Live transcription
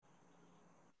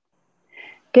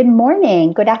Good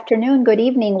morning, good afternoon, good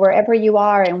evening, wherever you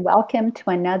are, and welcome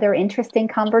to another interesting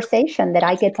conversation that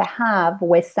I get to have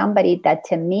with somebody that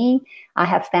to me I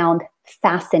have found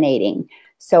fascinating.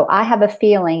 So I have a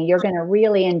feeling you're going to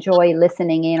really enjoy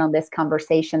listening in on this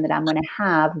conversation that I'm going to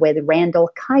have with Randall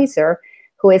Kaiser,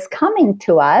 who is coming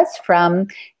to us from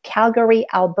Calgary,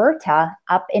 Alberta,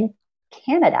 up in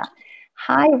Canada.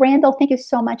 Hi, Randall. Thank you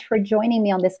so much for joining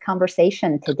me on this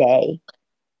conversation today.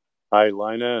 Hi,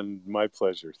 Lina, and my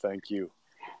pleasure. Thank you.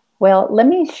 Well, let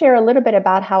me share a little bit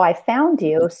about how I found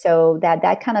you, so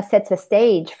that kind of sets a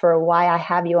stage for why I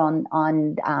have you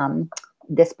on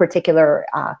this particular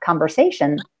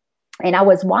conversation. And I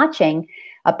was watching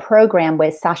a program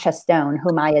with Sasha Stone,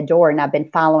 whom I adore, and I've been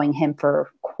following him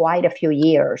for quite a few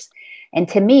years. And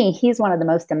to me, he's one of the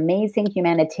most amazing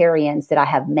humanitarians that I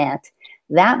have met.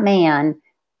 That man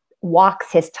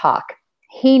walks his talk.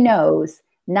 He knows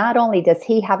not only does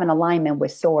he have an alignment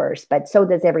with source, but so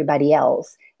does everybody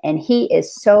else. And he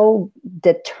is so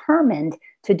determined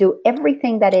to do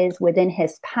everything that is within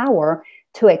his power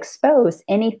to expose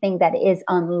anything that is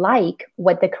unlike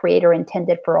what the creator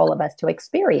intended for all of us to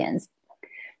experience.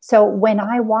 So when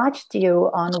I watched you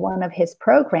on one of his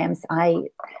programs, I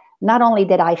not only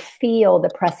did I feel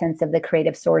the presence of the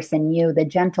creative source in you, the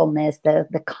gentleness,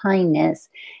 the kindness,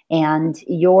 and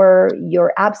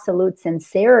your absolute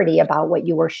sincerity about what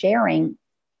you were sharing,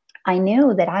 I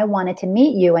knew that I wanted to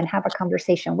meet you and have a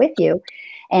conversation with you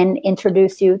and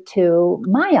introduce you to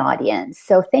my audience.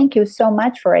 So thank you so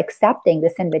much for accepting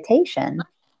this invitation.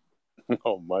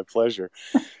 Oh, my pleasure.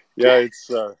 Yeah,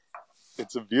 it's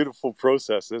a beautiful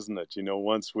process, isn't it?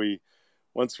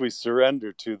 Once we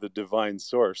surrender to the divine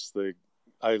source, the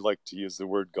I like to use the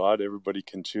word God. Everybody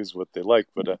can choose what they like,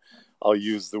 but I'll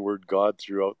use the word God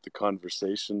throughout the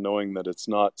conversation, knowing that it's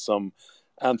not some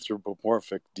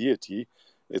anthropomorphic deity.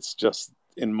 It's just,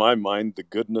 in my mind, the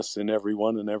goodness in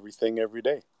everyone and everything every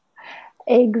day.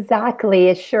 Exactly.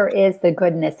 It sure is the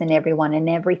goodness in everyone and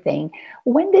everything.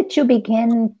 When did you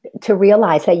begin to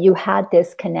realize that you had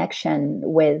this connection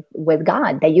with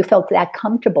God, that you felt that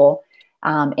comfortable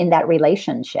in that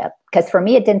relationship? Because for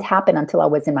me, it didn't happen until I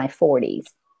was in my 40s.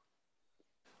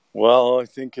 Well, I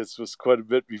think it was quite a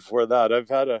bit before that. I've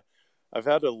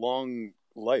had a long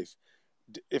life.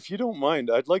 If you don't mind,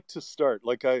 I'd like to start.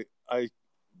 I've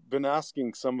been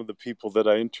asking some of the people that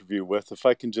I interview with if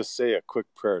I can just say a quick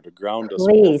prayer to ground us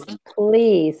Please, both. And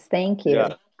please. Thank you.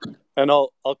 yeah, and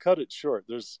I'll cut it short.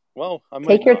 I might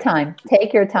Take your not. time.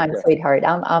 Take your time, Okay. sweetheart.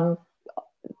 I'm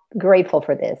grateful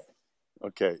for this.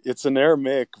 Okay. It's an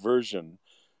Aramaic version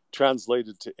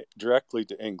translated directly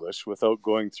to English without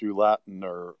going through Latin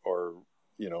or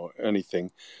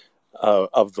anything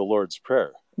of the Lord's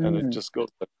Prayer. And it Mm. just goes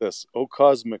like this: O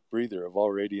cosmic breather of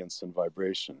all radiance and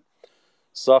vibration,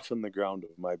 soften the ground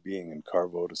of my being and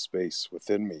carve out a space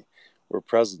within me where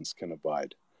presence can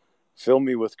abide. Fill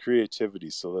me with creativity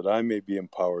so that I may be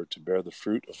empowered to bear the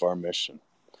fruit of our mission.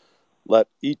 Let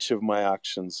each of my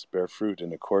actions bear fruit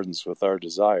in accordance with our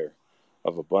desire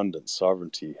of abundance,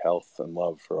 sovereignty, health, and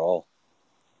love for all.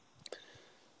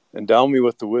 Endow me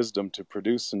with the wisdom to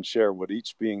produce and share what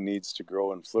each being needs to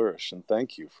grow and flourish, and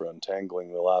thank you for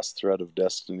untangling the last thread of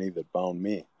destiny that bound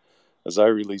me, as I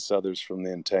release others from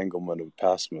the entanglement of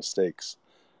past mistakes.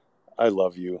 I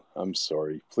love you. I'm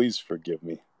sorry. Please forgive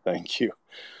me. Thank you.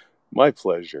 My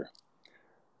pleasure.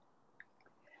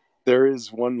 There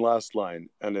is one last line,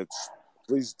 and it's: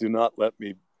 please do not let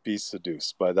me be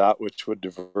seduced by that which would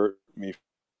divert me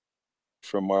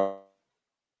from our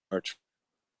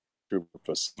true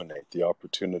purpose, eliminate the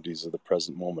opportunities of the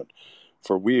present moment.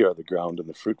 For we are the ground and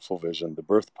the fruitful vision, the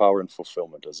birth, power, and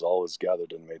fulfillment, as all is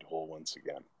gathered and made whole once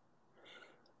again.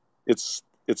 It's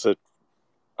a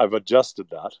I've adjusted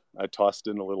that. I tossed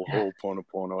in a little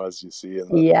Ho'oponopono, as you see,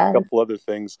 and a Yes. couple other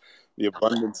things. The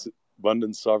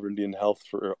abundance, sovereignty, and health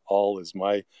for all is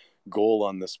my goal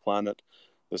on this planet,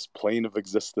 this plane of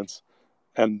existence.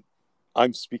 And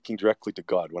I'm speaking directly to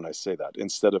God when I say that.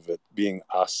 Instead of it being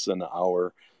us and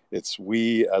our, it's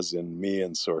we as in me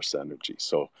and source energy.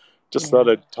 So just thought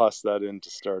Yeah. I'd toss that in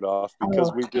to start off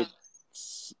because Oh,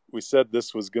 we said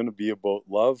this was going to be about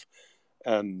love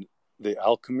and the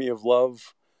alchemy of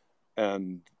love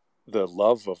and the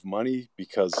love of money,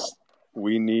 because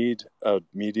we need a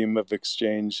medium of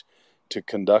exchange to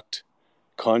conduct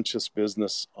conscious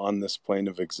business on this plane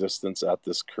of existence at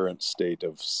this current state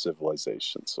of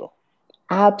civilization. So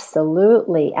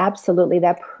absolutely. Absolutely.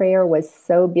 That prayer was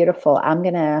so beautiful. I'm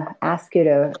going to ask you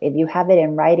to, if you have it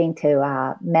in writing,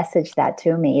 to message that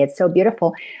to me. It's so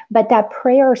beautiful. But that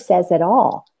prayer says it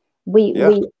all. We, yeah,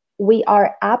 we, we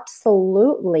are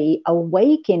absolutely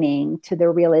awakening to the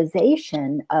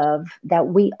realization of that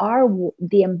we are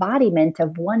the embodiment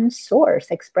of one source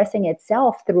expressing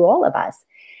itself through all of us,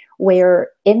 where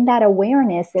in that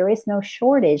awareness there is no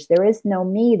shortage, there is no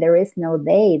me, there is no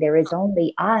they, there is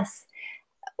only us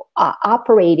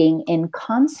operating in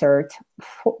concert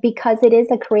because it is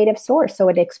a creative source, so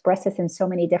it expresses in so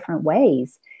many different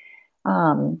ways.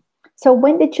 So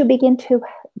when did you begin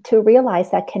to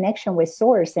realize that connection with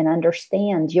source and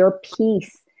understand your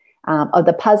piece of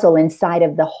the puzzle inside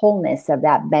of the wholeness of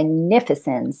that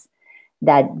magnificence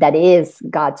that is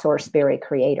God, source, spirit,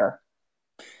 creator?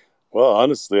 Well,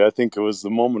 honestly, I think it was the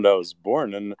moment I was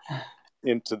born and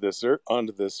into this earth,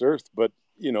 onto this earth. But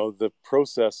you know, the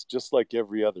process, just like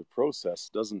every other process,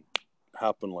 doesn't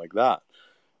happen like that.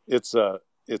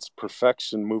 It's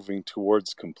perfection moving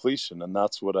towards completion, and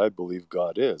that's what I believe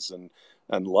God is, and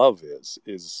love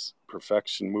is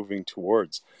perfection moving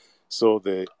towards. So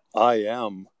the I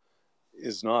am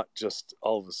is not just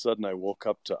all of a sudden I woke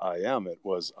up to I am. It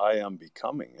was I am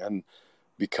becoming, and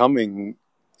becoming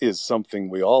is something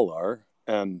we all are.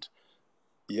 And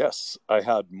yes, I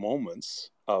had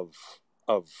moments of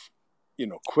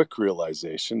quick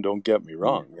realization. Don't get me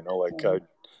wrong. Like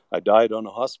I died on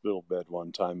a hospital bed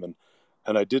one time,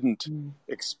 and I didn't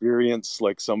experience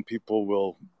like some people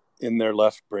will in their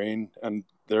left brain. And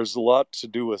there's a lot to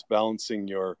do with balancing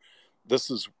this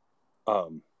is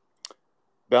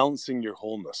balancing your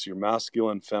wholeness, your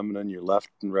masculine, feminine, your left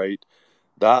and right.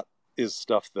 That is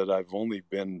stuff that I've only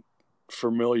been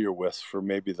familiar with for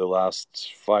maybe the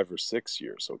last 5 or 6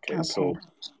 years. Okay.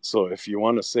 So if you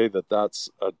want to say that that's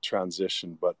a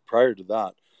transition, but prior to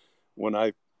that, when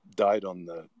I died in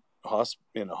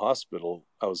a hospital,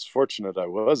 I was fortunate I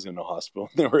was in a hospital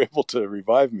and they were able to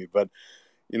revive me. But,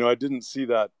 I didn't see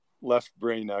that left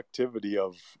brain activity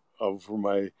of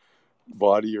my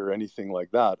body or anything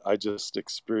like that. I just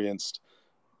experienced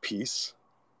peace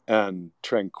and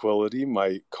tranquility.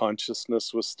 My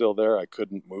consciousness was still there. I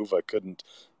couldn't move. I couldn't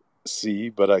see,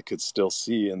 but I could still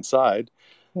see inside.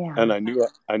 Yeah. And I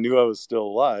knew I was still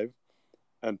alive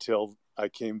until I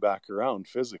came back around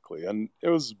physically. And it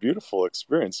was a beautiful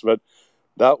experience. But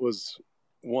that was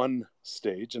one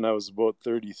stage. And I was about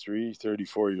 33,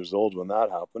 34 years old when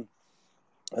that happened.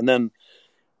 And then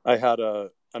I had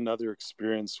another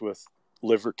experience with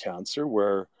liver cancer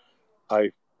where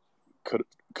I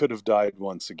could have died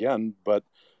once again, but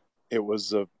it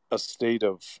was a state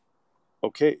of,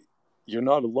 okay, you're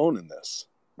not alone in this.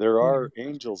 There are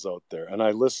angels out there. And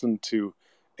I listened to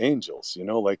angels,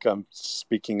 like I'm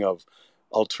speaking of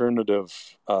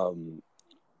alternative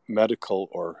medical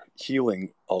or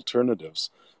healing alternatives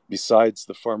besides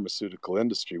the pharmaceutical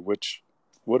industry, which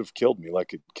would have killed me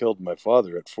like it killed my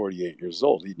father at 48 years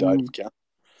old. He died of cancer,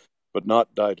 but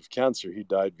not died of cancer. He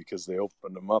died because they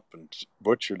opened him up and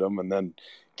butchered him and then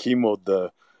chemoed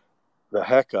the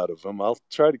heck out of him. I'll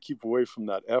try to keep away from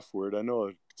that F word. I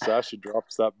know Sasha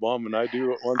drops that bomb and I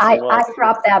do it once in a while. I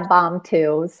drop that bomb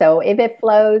too. So if it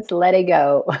flows, let it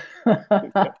go.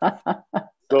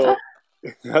 So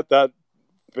at that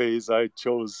phase, I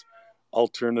chose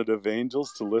alternative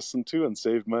angels to listen to and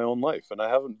saved my own life. And I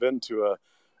haven't been to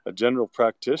a general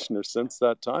practitioner since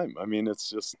that time. I mean, it's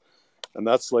just, and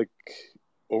that's like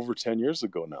over 10 years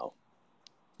ago now.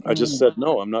 I just said,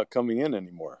 no, I'm not coming in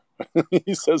anymore.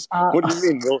 He says, what do you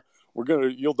mean? Well,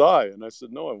 you'll die. And I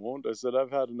said, no, I won't. I said,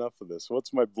 I've had enough of this.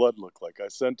 What's my blood look like? I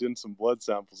sent in some blood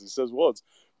samples. He says, well, it's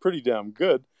pretty damn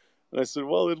good. And I said,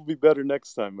 well, it'll be better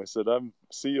next time. I said,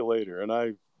 see you later. And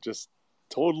I just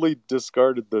totally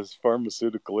discarded the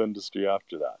pharmaceutical industry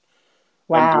after that.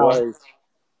 Wow. And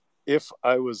if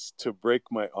I was to break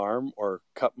my arm or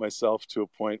cut myself to a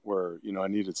point where, I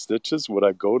needed stitches, would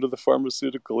I go to the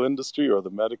pharmaceutical industry or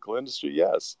the medical industry?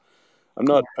 Yes. I'm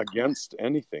not against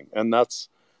anything. And that's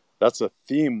a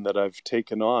theme that I've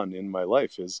taken on in my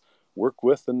life is work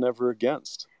with and never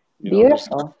against.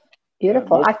 Beautiful.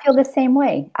 Beautiful. I feel the same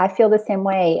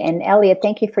way. And Elliot,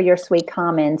 thank you for your sweet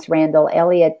comments. Randall,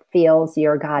 Elliot feels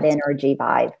your God energy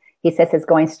vibe. He says it's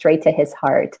going straight to his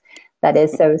heart. That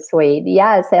is so sweet.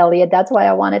 Yes, Elliot, that's why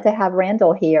I wanted to have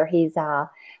Randall here. He's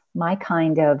my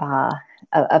kind of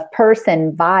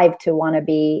person vibe to want to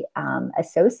be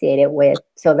associated with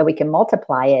so that we can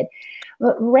multiply it.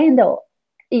 Randall,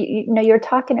 you're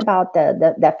talking about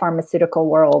the pharmaceutical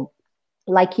world.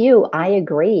 Like you, I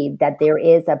agree that there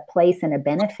is a place and a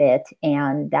benefit,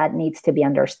 and that needs to be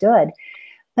understood.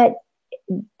 But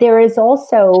there is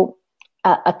also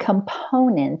a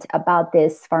component about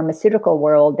this pharmaceutical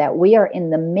world that we are in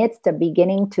the midst of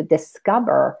beginning to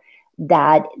discover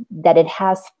that it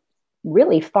has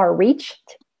really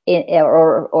far-reached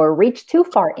or reach too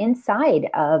far inside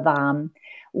of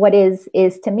what is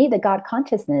to me the God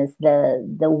consciousness,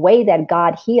 the way that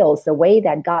God heals, the way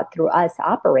that God through us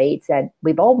operates, that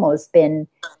we've almost been,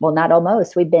 well, not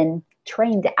almost, we've been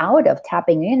trained out of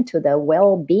tapping into the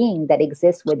well-being that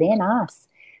exists within us.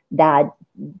 That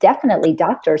definitely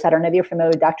doctors, I don't know if you're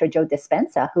familiar with Dr. Joe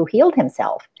Dispenza, who healed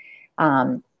himself.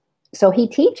 So he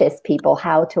teaches people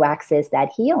how to access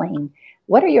that healing.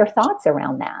 What are your thoughts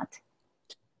around that?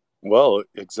 Well,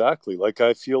 exactly. Like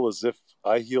I feel as if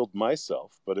I healed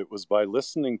myself, but it was by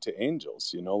listening to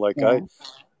angels, you know, like Yeah.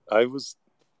 I was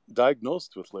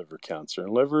diagnosed with liver cancer,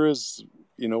 and liver is,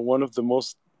 you know, one of the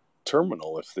most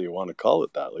terminal, if you want to call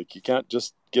it that. Like you can't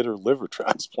just get a liver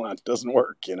transplant. It doesn't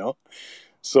work, you know?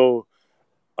 So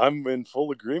I'm in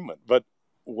full agreement. But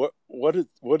what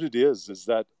it is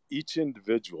that each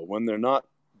individual, when they're not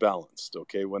balanced,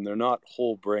 okay, when they're not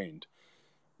whole brained,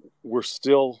 we're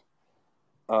still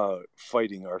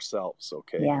fighting ourselves,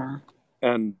 okay? Yeah.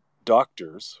 And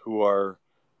doctors who are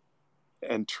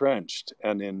entrenched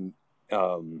and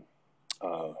um,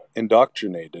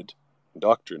 indoctrinated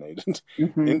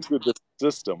Hmm. into the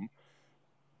system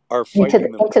are fighting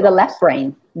Into the left themselves,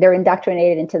 brain. They're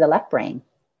indoctrinated into the left brain.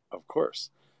 of course.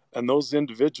 And those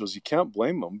individuals, you can't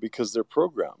blame them because they're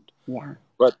programmed. Yeah.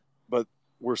 But but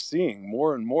we're seeing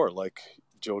more and more, like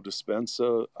Joe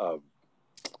Dispenza,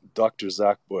 Dr.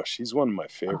 Zach Bush. He's one of my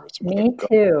favorites. My Me God.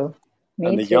 too.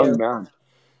 And Me the young too. man,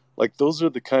 like those are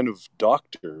the kind of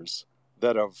doctors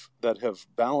that have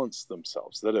balanced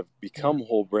themselves, that have Yeah. become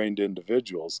whole-brained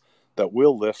individuals that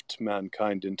will lift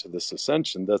mankind into this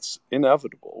ascension that's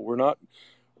inevitable. We're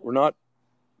not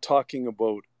talking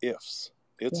about ifs.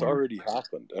 It's Yeah. already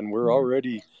happened, and we're Yeah.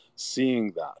 already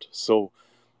seeing that. So,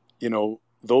 you know,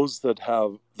 those that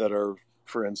are,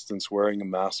 for instance, wearing a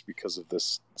mask because of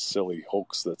this silly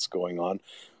hoax that's going on,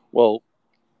 well,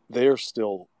 they're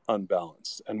still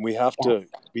unbalanced, and we have Yes. to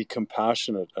be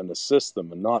compassionate and assist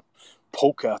them, and not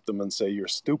poke at them and say you're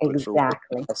stupid for wearing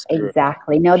Exactly. a mask.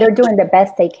 Exactly. No, they're doing the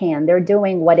best they can. They're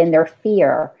doing what in their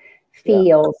fear Yeah,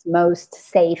 feels most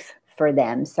safe for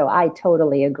them. So I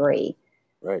totally agree.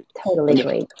 right. Totally And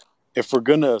agree. if we're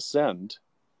going to ascend,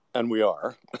 and we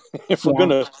are, if we're going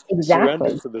Yeah. to surrender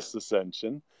Exactly. to this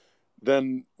ascension,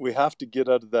 then we have to get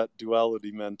out of that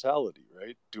duality mentality,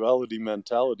 right? Duality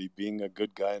mentality being a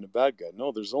good guy and a bad guy.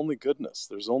 No, there's only goodness.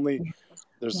 There's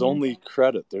Yeah. only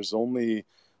credit. There's only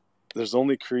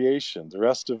creation. The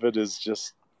rest of it is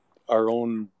just our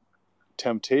own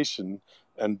temptation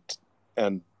and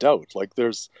doubt. Like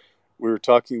we were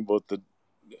talking about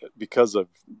because of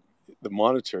the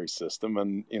monetary system,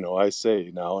 and you know, I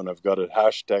say now, and I've got a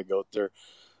hashtag out there,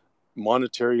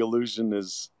 monetary illusion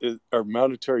is or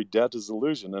monetary debt is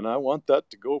illusion, and I want that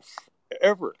to go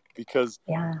forever, because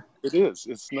Yeah.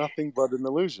 it's nothing but an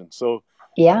illusion. So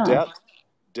Yeah.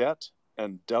 debt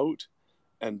and doubt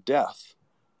and death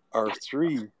are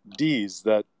three D's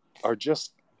that are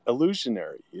just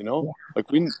illusionary, you know? Yeah. Like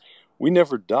we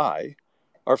never die.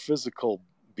 Our physical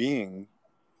being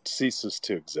ceases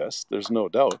to exist. There's no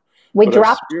doubt. But our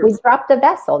We spirit, drop the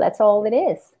vessel. That's all it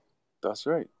is. that's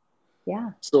right.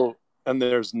 Yeah. So, and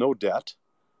there's no debt.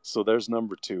 So there's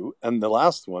number two. And the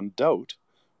last one, doubt,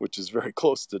 which is very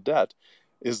close to debt,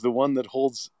 is the one that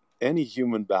holds any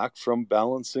human back from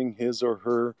balancing his or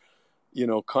her, you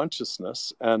know,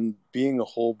 consciousness and being a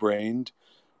whole brained,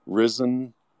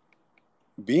 risen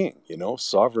being, you know,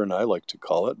 sovereign, I like to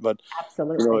call it. But,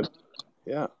 you know, Absolutely.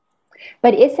 yeah,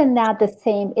 But isn't that the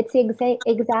same? It's the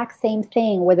exact same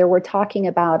thing, whether we're talking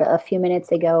about a few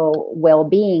minutes ago,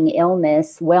 well-being,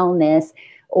 illness, wellness,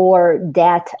 or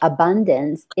debt,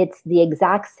 abundance. It's the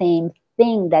exact same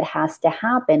thing that has to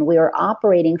happen. We are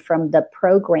operating from the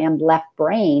programmed left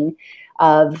brain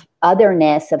of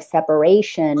otherness, of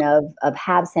separation, of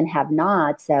haves and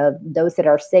have-nots, of those that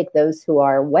are sick, those who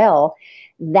are well.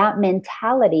 That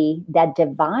mentality that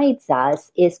divides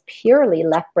us is purely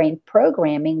left brain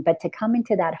programming. But to come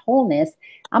into that wholeness,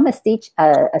 I'm a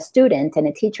student and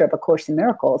a teacher of A Course in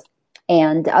Miracles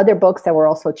and other books that were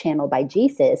also channeled by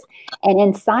Jesus. And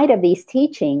inside of these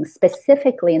teachings,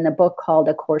 specifically in the book called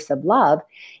A Course of Love,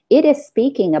 it is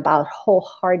speaking about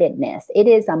wholeheartedness. It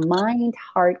is a mind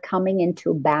heart coming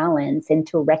into balance,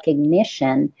 into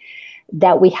recognition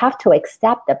that we have to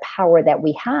accept the power that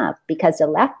we have, because the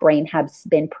left brain has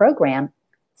been programmed.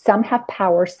 Some have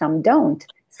power, some don't.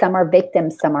 Some are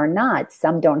victims, some are not.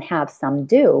 Some don't have, some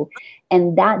do.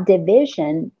 And that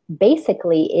division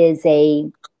basically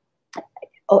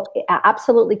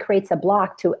absolutely creates a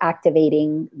block to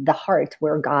activating the heart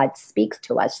where God speaks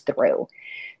to us through.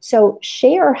 So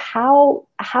share how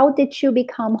did you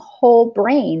become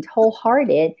whole-brained,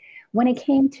 wholehearted when it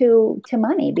came to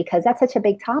money, because that's such a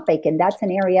big topic and that's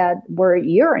an area where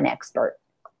you're an expert.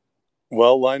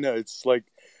 Well, Lina, it's like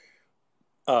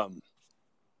um,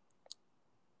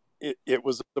 it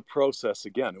was a process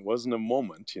again. It wasn't a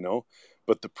moment,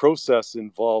 but the process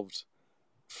involved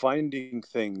finding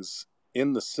things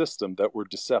in the system that were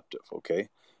deceptive, okay,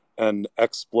 and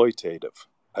exploitative.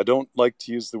 I don't like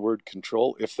to use the word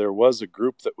control. If there was a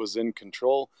group that was in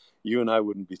control, you and I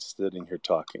wouldn't be sitting here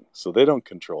talking. So they don't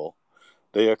control,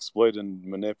 they exploit and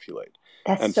manipulate.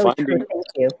 That's And so true. finding Thank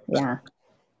you. Yeah.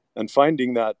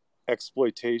 that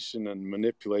exploitation and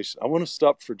manipulation. I want to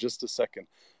stop for just a second.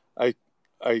 I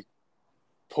I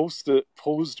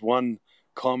posed one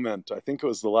comment. I think it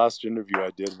was the last interview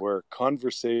I did, where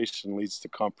conversation leads to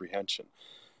comprehension.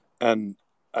 And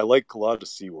I like a lot of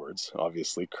C words,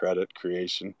 obviously, credit,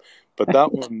 creation. But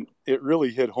that one, it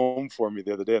really hit home for me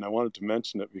the other day. And I wanted to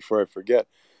mention it before I forget,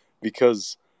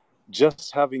 because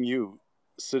just having you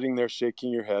sitting there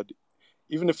shaking your head,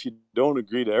 even if you don't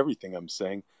agree to everything I'm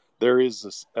saying, there is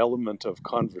this element of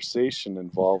conversation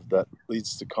involved that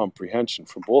leads to comprehension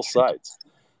from both sides.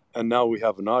 And now we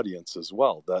have an audience as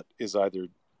well that is either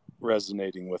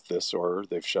resonating with this or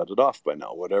they've shut it off by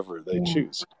now, whatever they Yeah.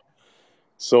 choose.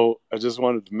 So I just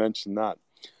wanted to mention that.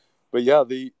 But yeah,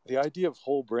 the idea of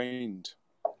whole brained,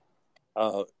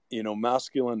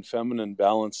 masculine, feminine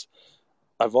balance,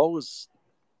 I've always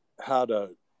had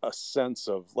a sense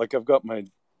of, like, I've got my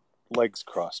legs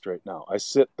crossed right now. I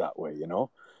sit that way,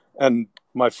 and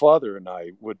my father and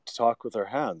I would talk with our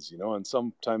hands, and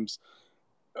sometimes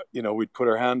we'd put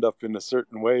our hand up in a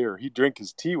certain way, or he'd drink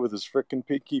his tea with his frickin'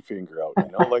 pinky finger out,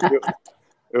 like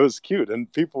it was cute.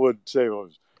 And people would say, well, it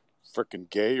was frickin'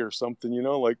 gay or something,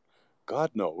 like,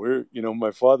 God, no,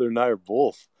 my father and I are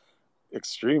both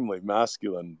extremely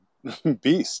masculine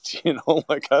beasts,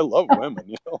 like, I love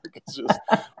women, like, it's just,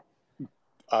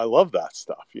 I love that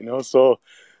stuff, so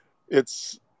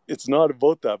it's not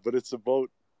about that, but it's about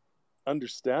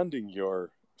understanding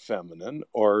your feminine,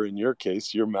 or in your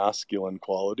case, your masculine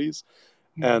qualities.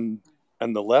 Yeah.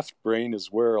 And the left brain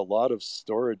is where a lot of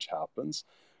storage happens.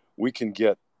 We can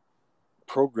get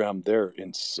programmed there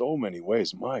in so many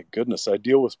ways. My goodness, I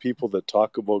deal with people that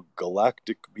talk about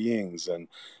galactic beings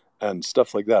and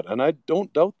stuff like that, and I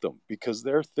don't doubt them, because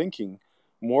they're thinking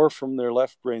more from their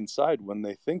left brain side when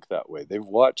they think that way. They've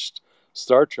watched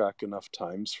Star Trek enough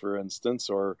times, for instance,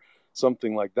 or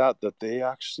something like that, that they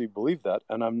actually believe that.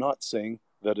 And I'm not saying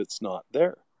that it's not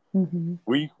there. Mm-hmm.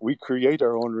 We create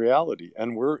our own reality,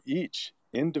 and we're each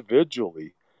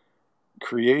individually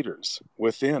creators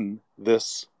within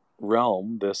this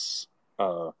realm, this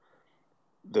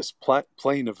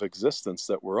plane of existence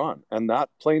that we're on. And that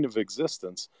plane of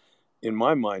existence, in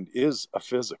my mind, is a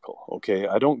physical. Okay,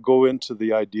 I don't go into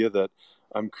the idea that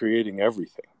I'm creating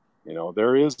everything.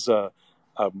 There is a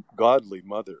godly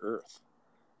Mother Earth,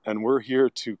 and we're here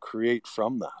to create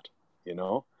from that.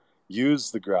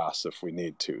 Use the grass if we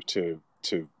need to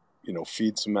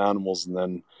feed some animals and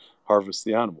then harvest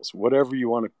the animals, whatever you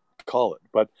want to call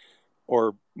it,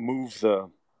 or move the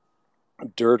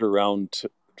dirt around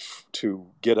to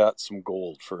get at some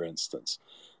gold, for instance,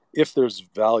 if there's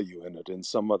value in it in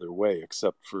some other way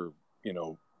except for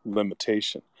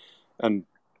limitation. And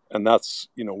that's,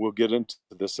 we'll get into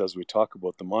this as we talk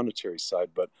about the monetary side,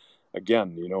 but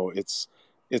again, it's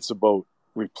about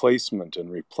replacement and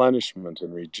replenishment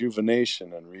and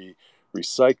rejuvenation and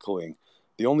recycling.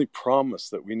 The only promise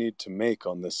that we need to make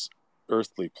on this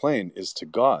earthly plane is to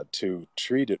God, to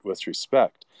treat it with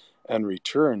respect and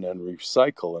return and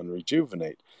recycle and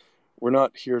rejuvenate. We're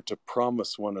not here to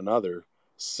promise one another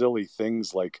silly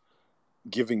things like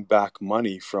giving back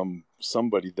money from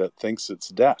somebody that thinks it's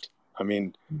debt. I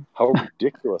mean, how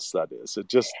ridiculous that is. It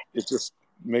just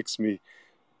makes me,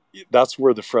 that's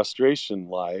where the frustration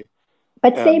lie.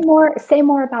 But And say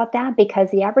more about that, because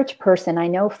the average person, I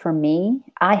know for me,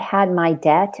 I had my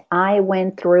debt. I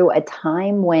went through a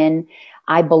time when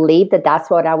I believed that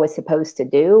that's what I was supposed to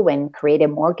do, and created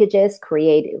mortgages,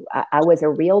 I was a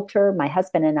realtor. My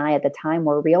husband and I at the time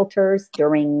were realtors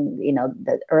during,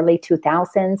 the early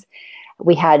 2000s.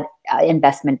 We had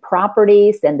investment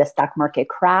properties, then the stock market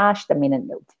crashed. I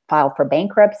mean, filed for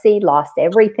bankruptcy, lost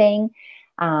everything.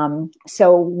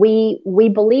 So we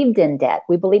believed in debt.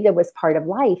 We believed it was part of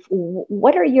life.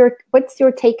 What's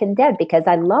your take on debt? Because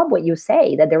I love what you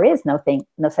say, that there is no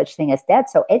such thing as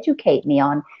debt. So educate me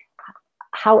on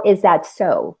how is that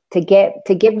so, to give,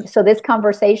 so this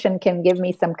conversation can give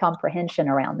me some comprehension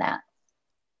around that.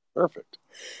 perfect.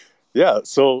 Yeah.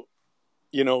 So,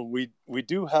 we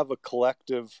do have a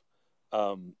collective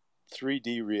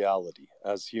 3D reality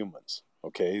as humans.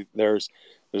 Okay. There's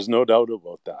no doubt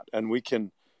about that. And we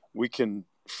can we can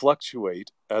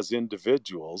fluctuate as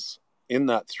individuals in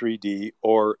that 3D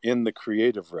or in the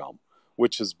creative realm,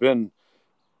 which has been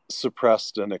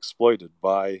suppressed and exploited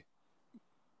by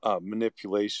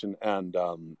manipulation and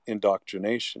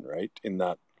indoctrination, right? In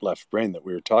that left brain that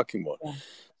we were talking about. Yeah.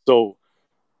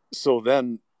 So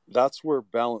then that's where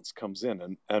balance comes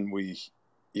in, and we,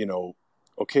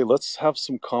 okay, let's have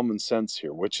some common sense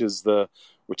here, which is the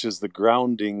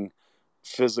grounding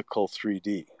physical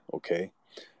 3D, okay?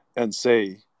 And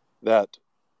say that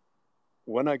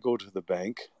when I go to the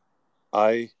bank,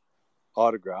 I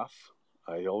autograph.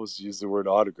 I always use the word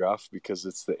autograph because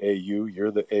it's the AU.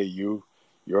 You're the AU.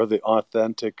 You're the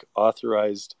authentic,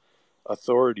 authorized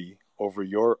authority over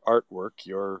your artwork.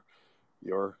 Your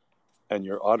and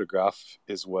your autograph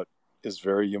is what is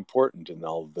very important in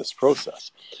all of this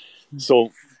process.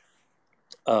 So,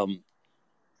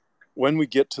 when we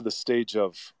get to the stage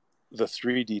of the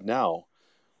 3D now,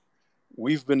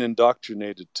 we've been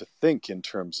indoctrinated to think in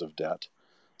terms of debt.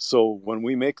 So when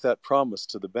we make that promise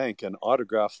to the bank and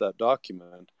autograph that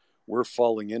document, we're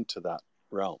falling into that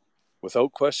realm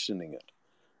without questioning it,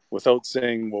 without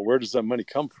saying, well, where does that money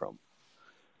come from?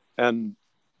 And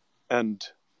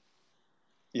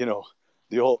you know,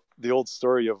 the old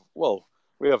story of, well,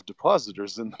 we have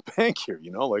depositors in the bank here,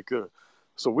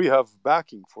 so we have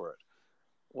backing for it.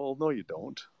 Well, no, you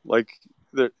don't. Like,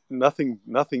 there nothing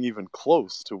even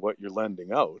close to what you're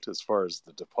lending out as far as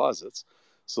the deposits.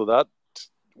 So that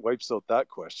wipes out that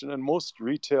question. And most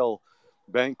retail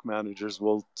bank managers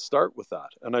will start with that.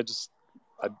 And I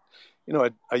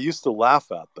used to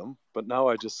laugh at them, but now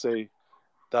I just say,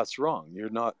 that's wrong. You're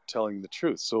not telling the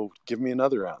truth. So give me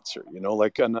another answer,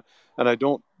 and I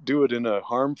don't do it in a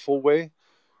harmful way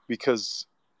because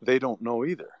they don't know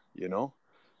either,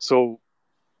 So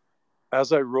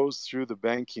as I rose through the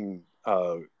banking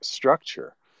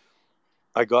structure,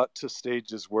 I got to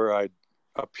stages where I'd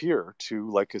appear to,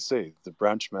 like I say, the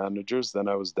branch managers. Then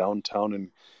I was downtown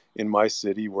in my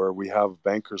city where we have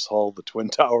Bankers Hall, the Twin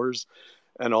Towers,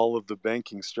 and all of the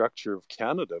banking structure of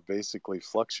Canada basically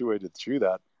fluctuated through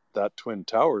that Twin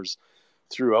Towers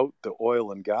throughout the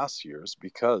oil and gas years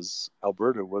because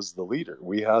Alberta was the leader.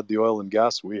 We had the oil and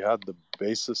gas, we had the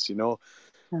basis,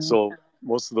 So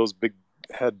most of those big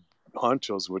head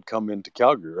honchos would come into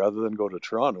Calgary rather than go to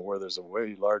Toronto where there's a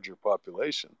way larger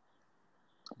population.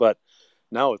 But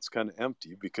now it's kind of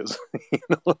empty because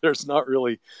there's not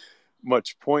really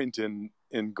much point in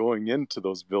going into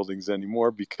those buildings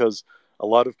anymore because a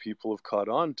lot of people have caught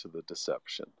on to the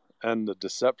deception, and the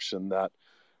deception that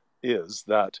is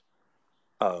that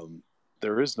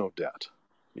there is no debt.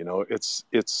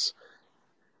 It's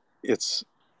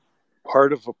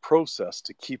part of a process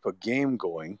to keep a game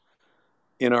going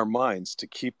in our minds, to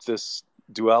keep this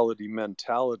duality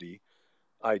mentality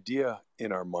idea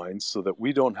in our minds so that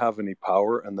we don't have any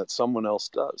power and that someone else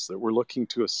does, that we're looking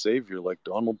to a savior like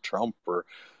Donald Trump or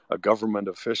a government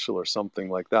official or something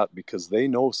like that because they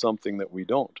know something that we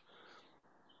don't.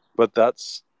 But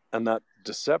that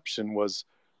deception was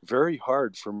very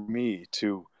hard for me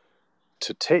to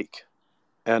take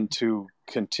and to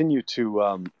continue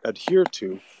to adhere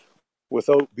to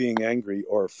without being angry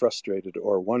or frustrated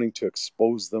or wanting to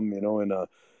expose them,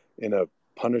 in a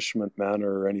punishment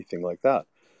manner or anything like that.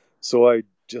 So I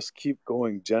just keep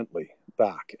going gently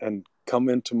back and come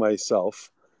into myself,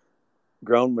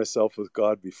 ground myself with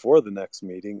God before the next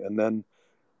meeting, and then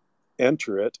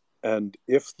enter it. And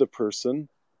if the person,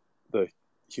 the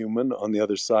human on the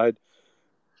other side,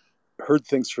 heard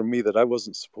things from me that I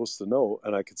wasn't supposed to know,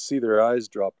 and I could see their eyes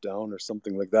drop down or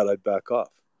something like that, I'd back off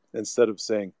instead of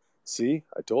saying, see,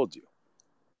 I told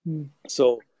you.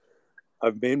 So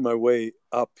I've made my way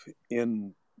up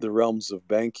in the realms of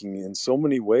banking in so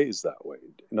many ways that way.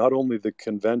 Not only the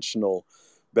conventional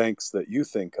banks that you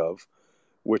think of,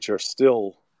 which are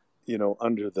still,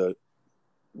 under the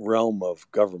realm of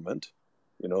government,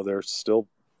 they're still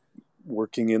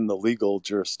working in the legal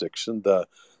jurisdiction, the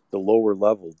lower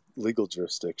level legal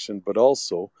jurisdiction, but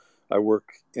also I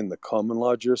work in the common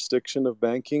law jurisdiction of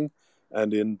banking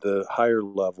and in the higher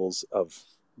levels of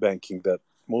banking that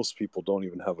most people don't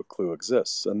even have a clue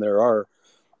exists. And there are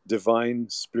divine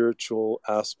spiritual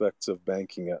aspects of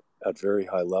banking at very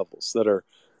high levels that are,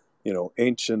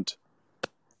 ancient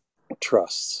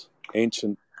trusts,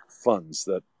 ancient funds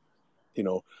that,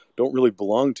 don't really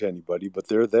belong to anybody, but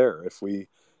they're there. If we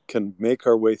can make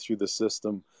our way through the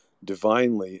system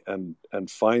divinely and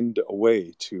find a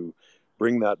way to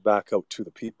bring that back out to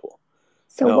the people.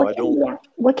 So Now, I don't.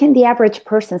 what can the average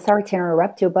person, sorry to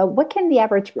interrupt you, but what can the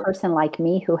average person like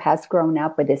me who has grown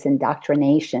up with this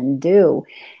indoctrination do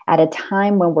at a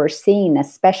time when we're seeing,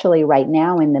 especially right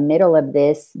now in the middle of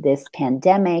this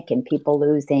pandemic and people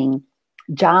losing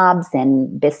jobs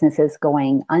and businesses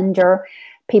going under?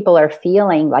 People are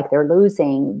feeling like they're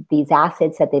losing these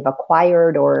assets that they've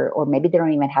acquired, or maybe they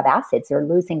don't even have assets, they're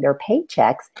losing their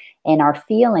paychecks and are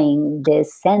feeling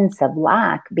this sense of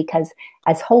lack because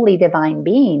as holy divine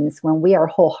beings, when we are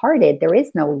wholehearted, there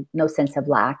is no sense of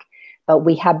lack, but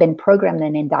we have been programmed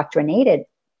and indoctrinated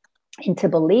into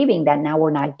believing that now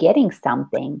we're not getting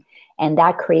something, and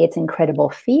that creates incredible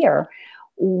fear.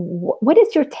 What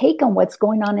is your take on what's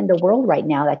going on in the world right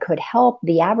now that could help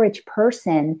the average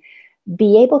person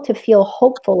be able to feel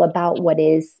hopeful about what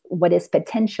is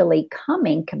potentially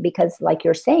coming? Because like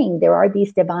you're saying, there are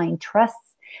these divine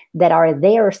trusts that are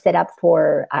there set up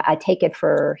for, I take it,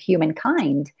 for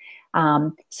humankind.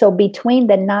 So between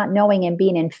the not knowing and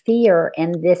being in fear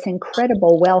and this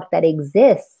incredible wealth that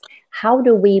exists, how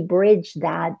do we bridge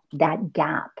that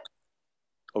gap?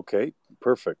 Okay,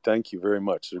 perfect. Thank you very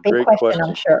much. It's a Big great question, I'm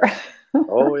question. sure.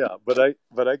 Oh yeah, but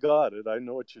I got it. I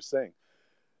know what you're saying.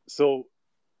 So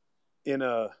in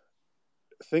a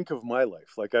think of my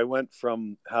life, like I went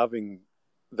from having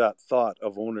that thought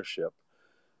of ownership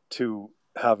to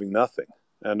having nothing.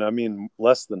 And I mean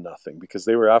less than nothing, because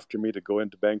they were after me to go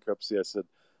into bankruptcy. I said,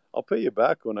 I'll pay you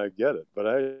back when I get it. But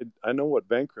I know what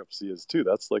bankruptcy is too.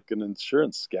 That's like an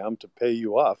insurance scam to pay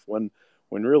you off when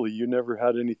really you never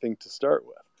had anything to start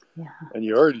with. Yeah. And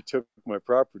you already took my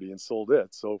property and sold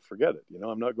it. So forget it.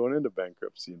 I'm not going into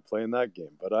bankruptcy and playing that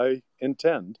game. But I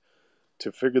intend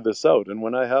to figure this out. And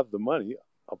when I have the money,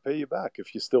 I'll pay you back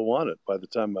if you still want it by the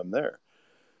time I'm there.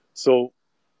 So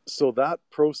that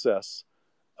process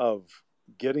of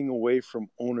getting away from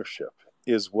ownership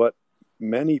is what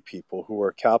many people who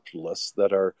are capitalists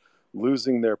that are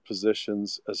losing their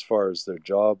positions as far as their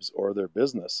jobs or their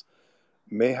business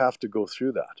may have to go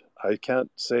through that. I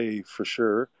can't say for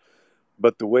sure,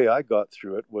 but the way I got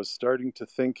through it was starting to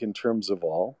think in terms of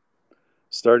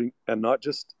starting, and not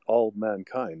just all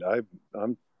mankind.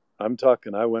 I'm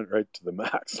talking, I went right to the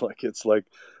max. Like, it's like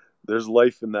there's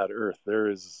life in that earth.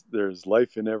 There's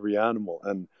life in every animal.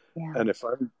 Yeah. And if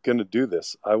I'm going to do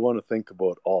this, I want to think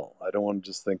about all. I don't want to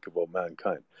just think about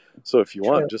mankind. So if you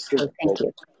want, True. just think True. Thank about,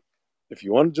 you. if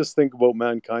you want to just think about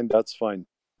mankind, that's fine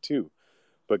too.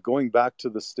 But going back to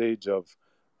the stage of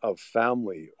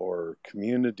family or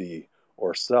community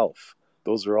or self,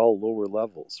 those are all lower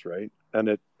levels, right? And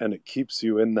it keeps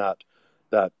you in that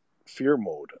fear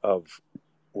mode of,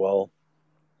 well,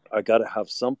 I got to have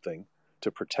something to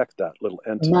protect that little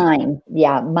entity. Mine,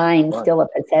 yeah, mine Right. still a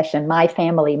possession. My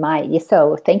family,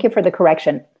 so thank you for the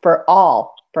correction. For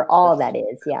all that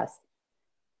is, yes.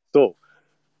 So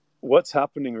what's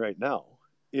happening right now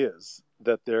is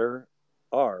that there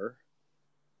are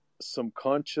some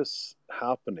conscious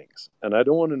happenings, and I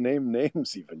don't want to name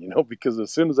names even, because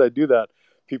as soon as I do that,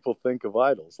 people think of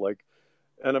idols. Like,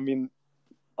 and I mean,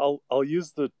 I'll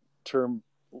use the term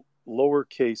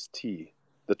lowercase t,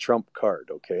 the trump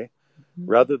card, okay? Mhm.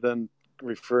 Rather than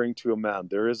referring to a man,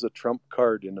 there is a trump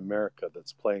card in America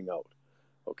that's playing out,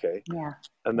 okay? Yeah,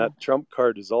 And yeah, that trump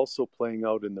card is also playing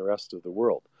out in the rest of the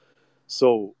world.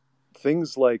 So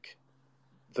things like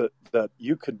that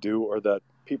you could do, or that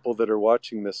people that are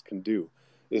watching this can do,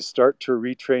 is start to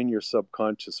retrain your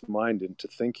subconscious mind into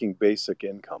thinking basic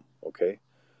income, okay?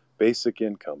 Basic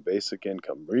income, basic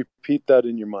income. Repeat that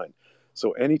in your mind.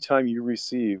 So anytime you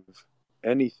receive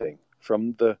anything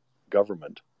from the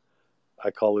government, I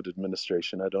call it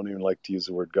administration. I don't even like to use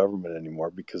the word government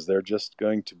anymore, because they're just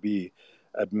going to be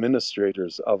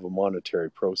administrators of a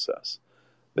monetary process.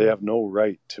 They have no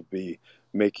right to be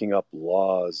making up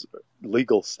laws,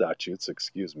 legal statutes,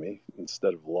 excuse me,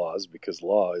 instead of laws, because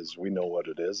law is, we know what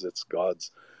it is. It's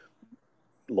God's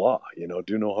law,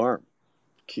 do no harm,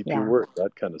 keep your yeah, word,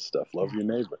 that kind of stuff, love yeah. your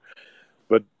neighbor.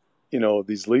 But,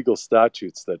 these legal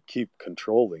statutes that keep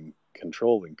controlling,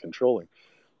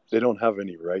 they don't have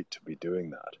any right to be doing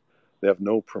that. They have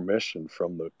no permission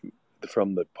from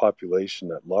the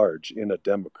population at large, in a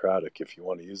democratic, if you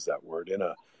want to use that word, in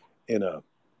a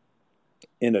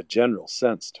in a general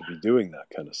sense, to be doing that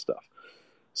kind of stuff.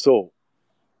 So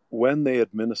when they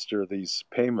administer these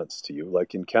payments to you,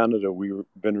 like in Canada, we've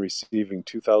been receiving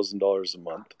 $2,000 a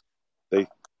month. They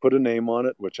put a name on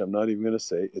it, which I'm not even going to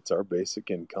say. It's our basic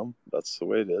income. That's the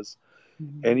way it is.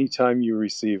 Mhm. Anytime you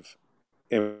receive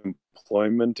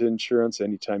employment insurance,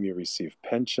 anytime you receive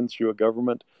pension through a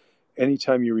government,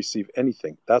 anytime you receive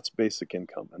anything, that's basic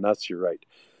income, and that's your right.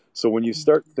 So when you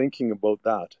start thinking about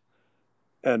that,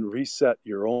 and reset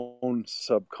your own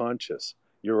subconscious,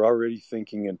 you're already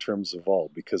thinking in terms of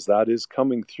all, because that is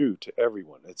coming through to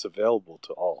everyone. It's available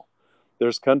to all.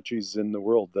 There's countries in the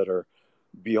world that are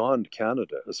beyond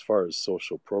Canada as far as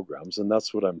social programs, and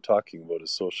that's what I'm talking about,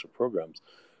 is social programs.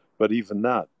 But even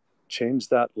that, change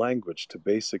that language to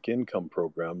basic income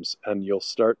programs, and you'll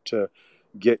start to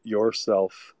get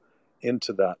yourself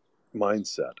into that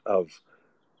mindset of,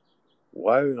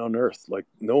 why on earth, like,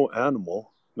 no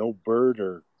animal, no bird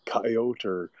or coyote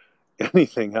or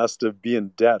anything has to be in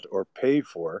debt or pay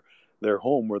for their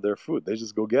home or their food. They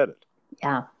just go get it.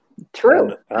 Yeah,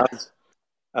 true. And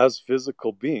as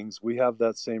physical beings, we have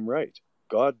that same right.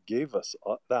 God gave us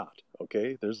that,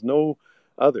 okay? There's no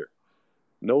other,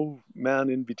 no man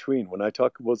in between. When I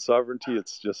talk about sovereignty,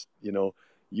 it's just,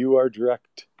 you are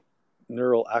direct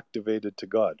neural activated to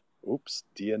God. Oops,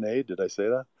 DNA, did I say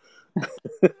that?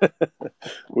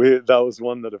 That was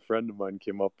one that a friend of mine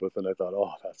came up with, and I thought,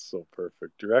 oh, that's so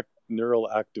perfect. Direct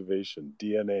neural activation,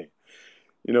 DNA.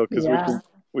 Because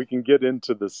we can get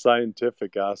into the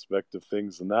scientific aspect of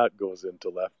things, and that goes into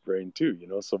left brain too,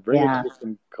 so bring it to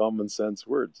some common sense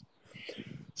words.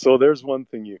 So there's one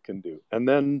thing you can do. And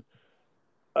then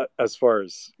as far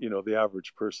as, the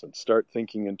average person, start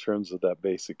thinking in terms of that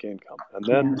basic income,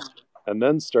 and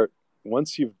then start,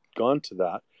 once you've gone to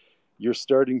that, you're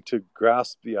starting to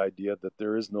grasp the idea that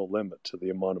there is no limit to the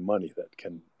amount of money that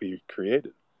can be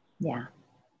created. Yeah.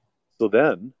 So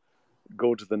then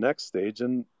go to the next stage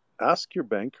and ask your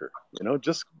banker,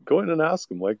 just go in and ask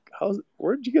them, like,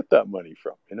 where'd you get that money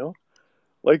from?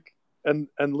 Like, and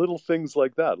little things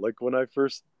like that. Like when I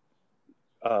first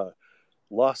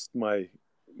lost my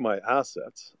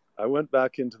assets, I went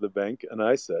back into the bank and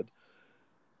I said,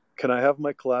 can I have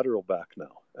my collateral back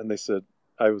now? And they said,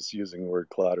 I was using the word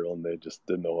collateral and they just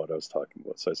didn't know what I was talking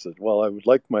about. So I said, well, I would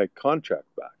like my contract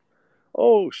back.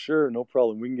 Oh, sure, no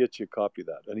problem. We can get you a copy of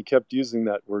that. And he kept using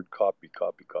that word copy.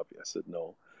 I said,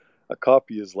 no, a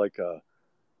copy is like a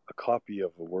copy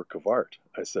of a work of art.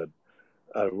 I said,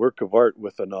 a work of art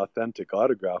with an authentic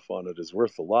autograph on it is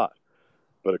worth a lot,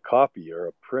 but a copy or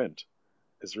a print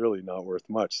is really not worth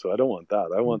much. So I don't want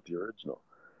that. I want the original.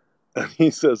 And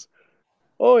he says,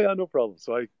 oh yeah, no problem.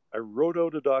 So I wrote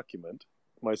out a document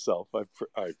myself.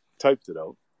 I typed it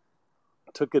out,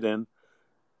 took it in,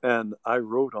 and I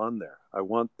wrote on there, I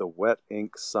want the wet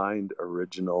ink signed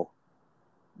original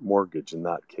mortgage in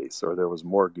that case, or there was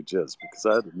mortgages, because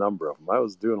I had a number of them. I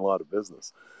was doing a lot of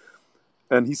business.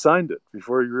 And he signed it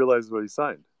before he realized what he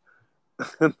signed.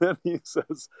 And then he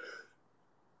says,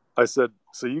 I said,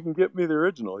 so you can get me the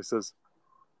original. He says,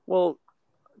 well,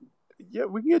 yeah,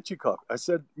 we can get you a copy. I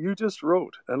said, you just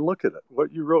wrote, and look at it,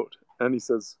 what you wrote. And he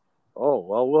says, oh,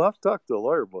 well, we'll have to talk to a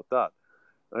lawyer about that.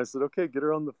 And I said, okay, get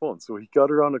her on the phone. So he got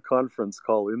her on a conference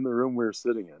call in the room we were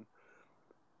sitting in.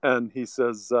 And he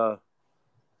says,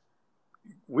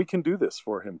 we can do this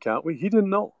for him, can't we? He didn't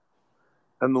know.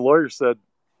 And the lawyer said,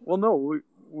 well, no,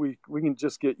 we can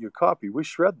just get you a copy. We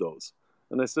shred those.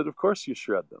 And I said, of course you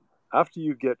shred them. After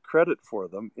you get credit for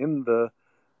them in the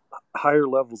higher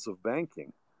levels of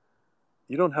banking,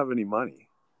 you don't have any money,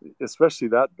 especially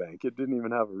that bank. It didn't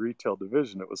even have a retail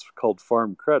division. It was called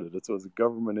Farm Credit. It was a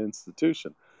government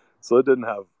institution. So it didn't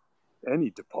have any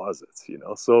deposits,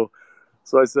 So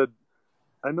I said,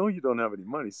 I know you don't have any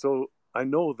money. So I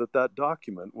know that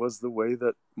document was the way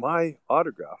that my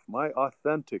autograph, my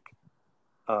authentic,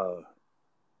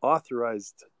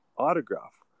 authorized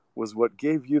autograph, was what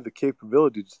gave you the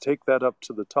capability to take that up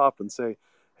to the top and say,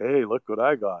 hey, look what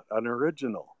I got, an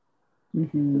original,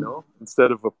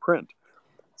 instead of a print.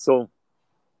 So,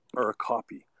 or a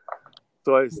copy.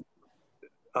 So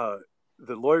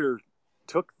the lawyer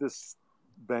took this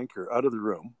banker out of the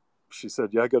room. She said,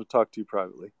 yeah, I got to talk to you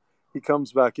privately. He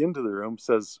comes back into the room,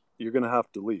 says, you're going to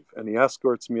have to leave. And he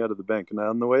escorts me out of the bank. And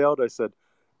on the way out, I said,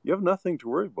 you have nothing to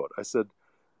worry about. I said,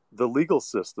 the legal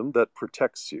system that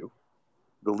protects you,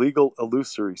 the legal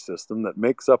illusory system that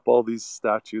makes up all these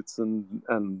statutes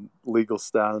and legal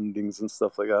standings and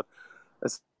stuff like that, I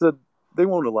said, they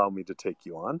won't allow me to take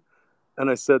you on. And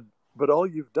I said, but all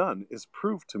you've done is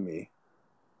prove to me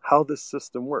how this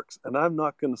system works. And I'm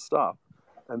not going to stop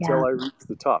until I reach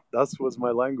the top. That was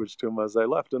my language to him as I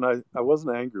left. And I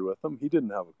wasn't angry with him. He didn't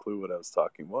have a clue what I was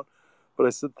talking about. But I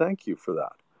said, thank you for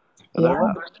that. And I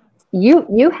left.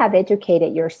 You have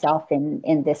educated yourself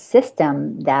in this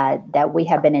system that we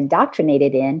have been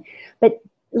indoctrinated in, but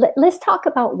let's talk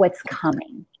about what's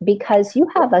coming, because you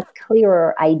have a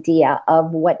clearer idea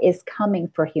of what is coming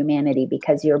for humanity,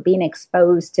 because you're being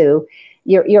exposed to,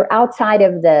 you're outside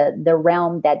of the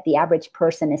realm that the average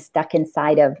person is stuck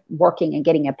inside of, working and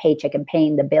getting a paycheck and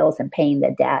paying the bills and paying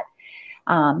the debt.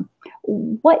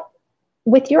 What,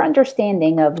 with your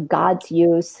understanding of God's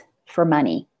use for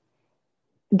money,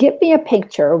 give me a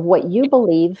picture of what you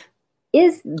believe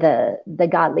is the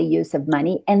godly use of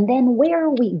money, and then where are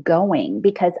we going?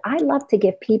 Because I love to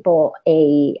give people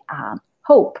a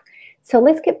hope. So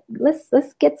let's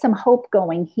get some hope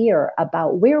going here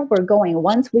about where we're going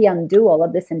once we undo all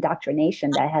of this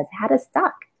indoctrination that has had us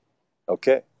stuck.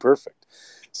 Okay, perfect.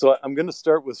 So I'm going to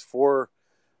start with four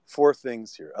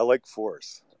things here. I like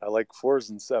fours. I like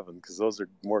 4s and 7 because those are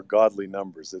more godly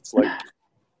numbers. It's like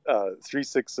 3,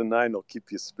 6, and 9 will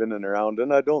keep you spinning around,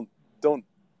 and I don't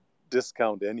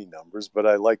discount any numbers, but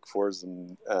I like 4s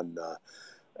and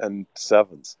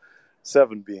 7s.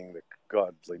 7 being the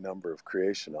godly number of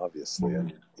creation, obviously,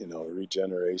 and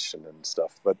regeneration and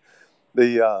stuff. But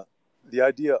the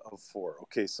idea of 4.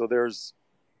 Okay, so there's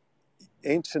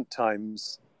ancient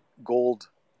times gold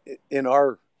in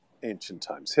our ancient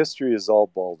times. History is all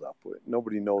balled up.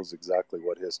 Nobody knows exactly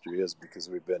what history is because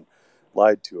we've been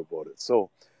lied to about it. So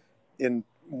in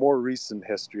more recent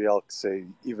history, I'll say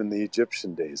even the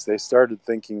Egyptian days, they started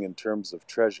thinking in terms of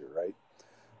treasure, right?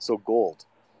 So gold.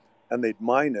 And they'd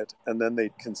mine it, and then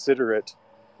they'd consider it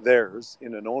theirs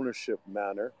in an ownership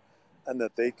manner, and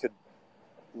that they could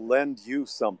lend you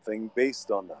something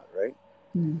based on that, right?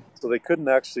 So they couldn't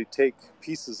actually take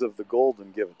pieces of the gold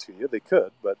and give it to you. They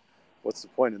could, but what's the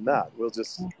point in that? We'll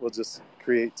just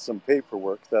create some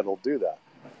paperwork that'll do that.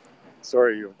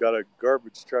 Sorry, you've got a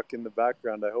garbage truck in the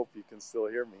background. I hope you can still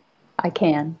hear me. I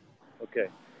can. Okay.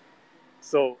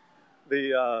 So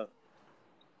the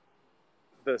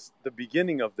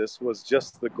beginning of this was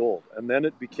just the gold, and then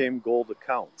it became gold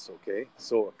accounts, okay?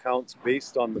 So accounts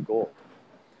based on the gold.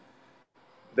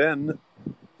 Then,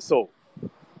 so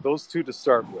those two to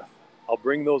start with. I'll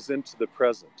bring those into the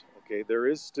present, okay? There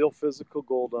is still physical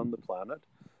gold on the planet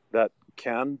that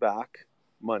can back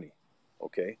money,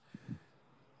 okay?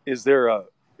 Is there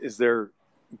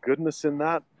goodness in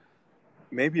that?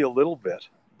 Maybe a little bit,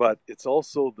 but it's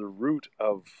also the root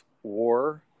of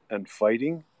war and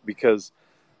fighting, because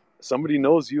somebody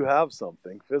knows you have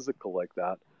something physical like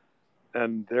that,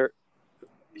 and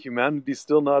humanity's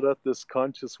still not at this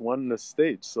conscious oneness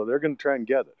stage, so they're going to try and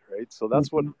get it, right? So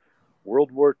that's what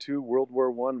World War II, World War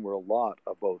I were a lot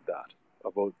about that,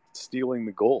 about stealing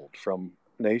the gold from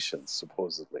nations,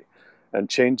 supposedly, and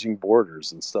changing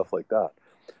borders and stuff like that.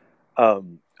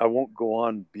 I won't go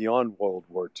on beyond World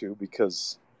War II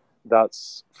because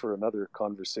that's for another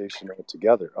conversation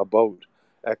altogether about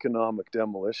economic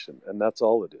demolition, and that's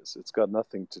all it is. It's got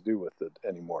nothing to do with it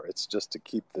anymore. It's just to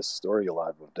keep this story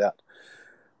alive of debt.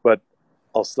 But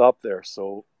I'll stop there.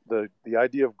 So the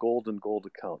idea of gold and gold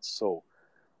accounts. So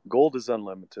gold is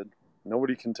unlimited.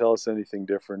 Nobody can tell us anything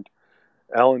different.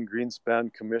 Alan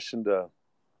Greenspan commissioned a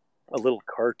little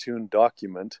cartoon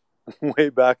document way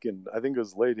back in, I think it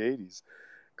was late 80s,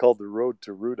 called The Road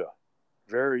to Ruta.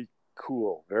 Very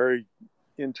cool, very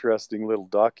interesting little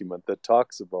document that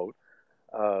talks about,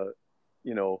 a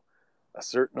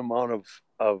certain amount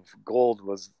of gold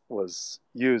was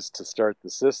used to start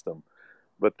the system.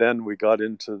 But then we got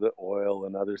into the oil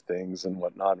and other things and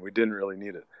whatnot, and we didn't really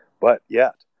need it. But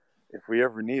yet, if we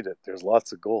ever need it, there's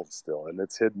lots of gold still, and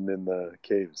it's hidden in the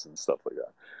caves and stuff like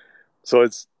that. So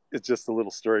it's just a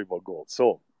little story about gold.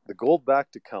 So the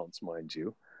gold-backed accounts, mind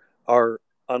you, are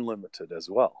unlimited as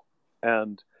well.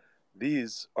 And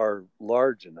these are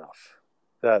large enough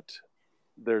that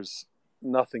there's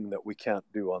nothing that we can't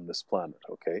do on this planet,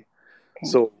 okay?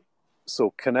 So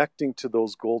connecting to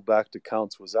those gold-backed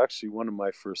accounts was actually one of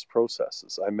my first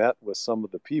processes. I met with some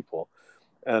of the people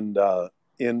and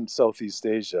in Southeast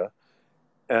Asia,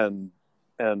 and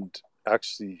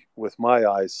actually with my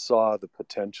eyes saw the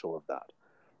potential of that.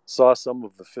 Saw some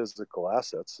of the physical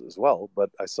assets as well,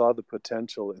 but I saw the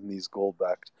potential in these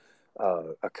gold-backed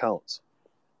accounts.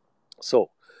 So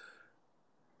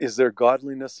is there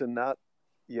godliness in that?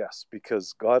 Yes,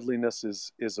 because godliness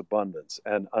is abundance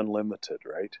and unlimited,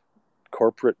 right?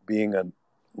 Corporate being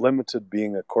limited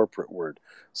being a corporate word.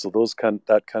 So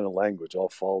that kind of language all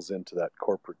falls into that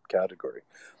corporate category.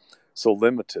 So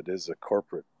limited is a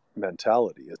corporate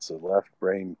mentality. It's a left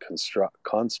brain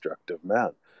construct of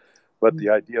man. But the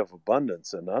idea of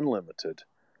abundance and unlimited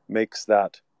makes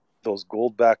those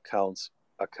gold-backed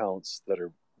accounts that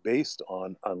are based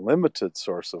on unlimited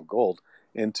source of gold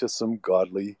into some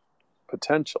godly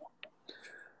potential.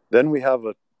 Then we have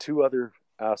two other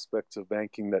aspects of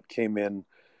banking that came in,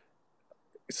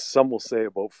 some will say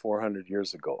about 400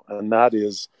 years ago, and that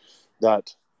is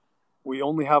that we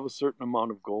only have a certain amount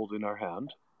of gold in our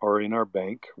hand or in our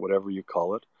bank, whatever you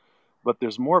call it, but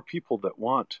there's more people that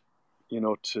want,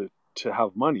 to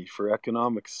have money for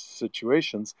economic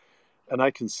situations, And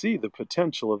I can see the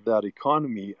potential of that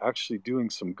economy actually doing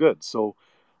some good. So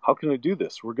how can I do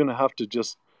this? We're going to have to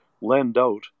just lend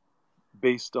out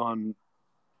based on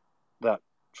that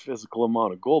physical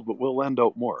amount of gold, but we'll lend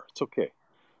out more. It's okay.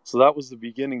 So that was the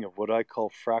beginning of what I call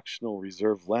fractional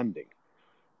reserve lending.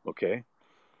 Okay.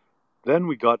 Then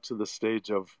we got to the stage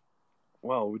of,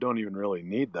 well, we don't even really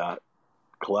need that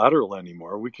collateral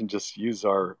anymore. We can just use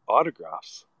our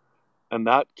autographs. And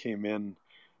that came in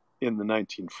the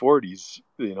 1940s,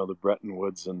 the Bretton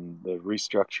Woods and the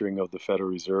restructuring of the Federal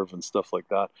Reserve and stuff like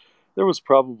that. There was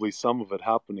probably some of it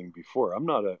happening before. I'm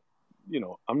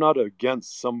not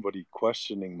against somebody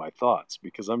questioning my thoughts,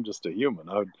 because I'm just a human.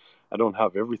 I don't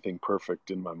have everything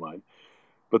perfect in my mind,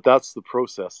 but that's the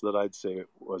process that I'd say it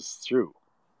was through.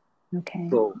 Okay.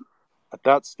 So at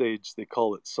that stage, they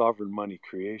call it sovereign money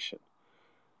creation.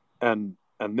 And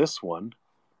this one,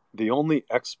 the only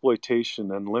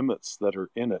exploitation and limits that are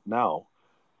in it now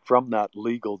from that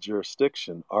legal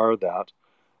jurisdiction are that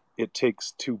it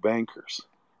takes two bankers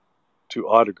to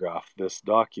autograph this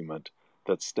document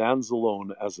that stands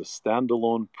alone as a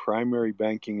standalone primary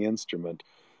banking instrument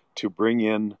to bring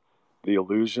in the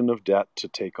illusion of debt to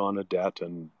take on a debt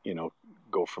and,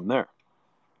 go from there.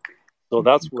 So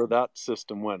that's where that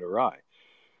system went awry.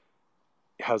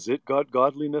 Has it got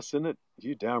godliness in it?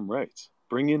 You damn right.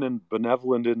 Bring in a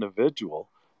benevolent individual,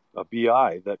 a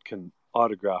BI that can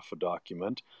autograph a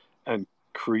document and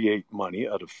create money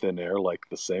out of thin air, like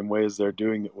the same way as they're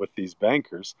doing it with these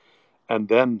bankers, and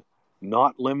then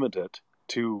not limit it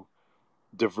to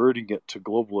diverting it to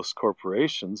globalist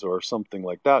corporations or something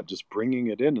like that, just bringing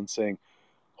it in and saying,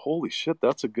 holy shit,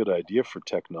 that's a good idea for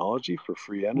technology, for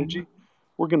free energy.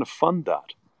 We're going to fund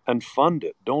that and fund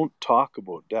it. Don't talk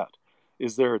about debt.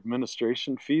 Is there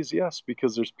administration fees? Yes,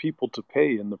 because there's people to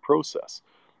pay in the process.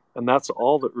 And that's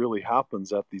all that really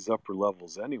happens at these upper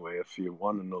levels anyway, if you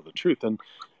want to know the truth. And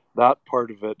that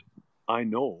part of it, I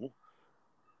know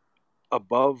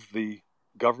above the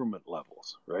government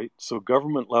levels, right? So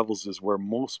government levels is where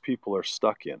most people are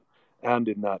stuck in, and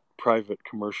in that private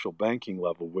commercial banking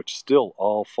level, which still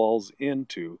all falls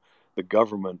into the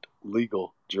government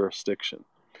legal jurisdiction.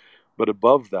 But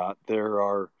above that, there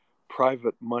are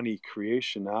private money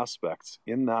creation aspects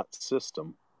in that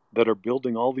system that are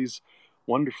building all these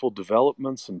wonderful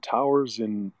developments and towers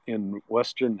in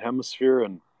Western Hemisphere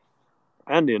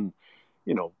and in,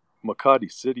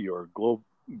 Makati City or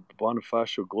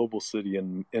Bonifacio Global City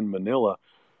in Manila,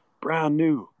 brand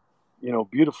new,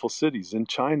 beautiful cities. In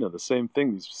China, the same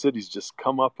thing. These cities just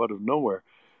come up out of nowhere.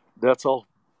 That's all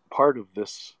part of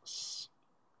this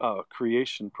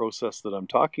creation process that I'm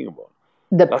talking about.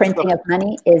 The printing of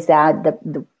money, is that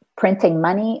the printing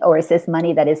money, or is this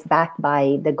money that is backed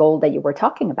by the gold that you were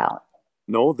talking about?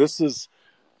 No, this is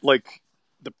like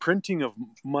the printing of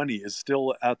money is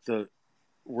still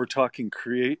we're talking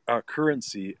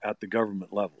currency at the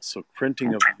government level. So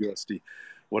printing of USD.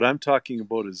 What I'm talking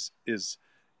about is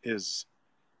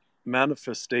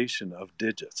manifestation of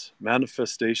digits,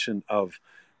 manifestation of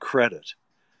credit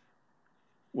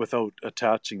without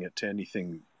attaching it to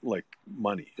anything like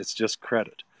money. It's just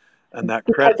credit. And that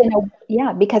because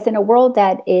credit. because in a world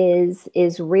that is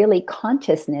really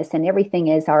consciousness and everything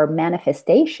is our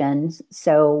manifestations,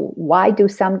 so why do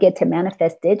some get to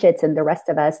manifest digits and the rest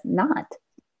of us not?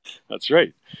 That's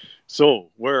right. So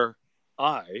where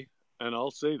and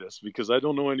I'll say this because I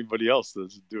don't know anybody else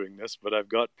that's doing this, but I've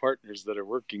got partners that are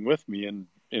working with me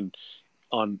in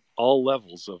on all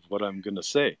levels of what I'm going to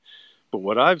say. But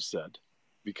what I've said,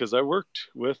 because I worked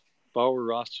with Bauer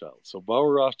Rothschild, so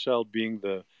Bauer Rothschild being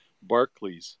the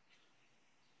Barclays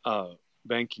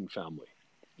banking family.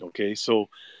 Okay, so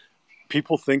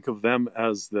people think of them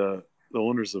as the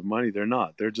owners of money. They're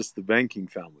not. They're just the banking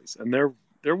families, and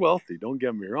they're wealthy. Don't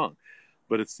get me wrong,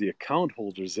 but it's the account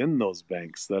holders in those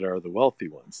banks that are the wealthy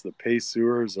ones, the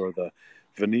Payseurs or the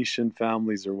Venetian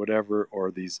families or whatever,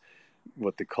 or these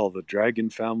what they call the dragon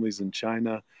families in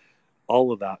China,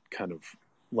 all of that kind of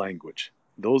language.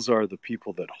 Those are the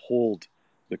people that hold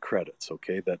the credits,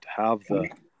 okay, that have the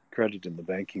credit in the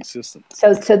banking system.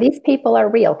 So these people are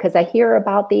real, because I hear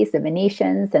about the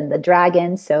Venetians and the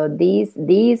dragons. So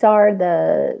these are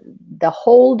the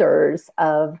holders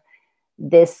of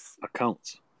this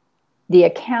accounts. The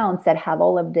accounts that have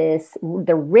all of this,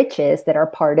 the riches that are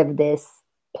part of this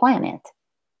planet.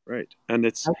 Right. And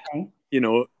it's, okay.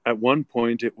 At one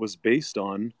point it was based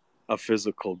on a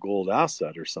physical gold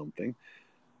asset or something.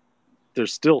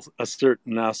 There's still a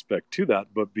certain aspect to that,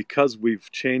 but because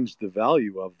we've changed the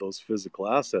value of those physical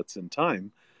assets in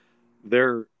time,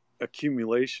 their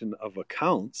accumulation of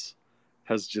accounts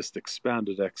has just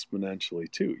expanded exponentially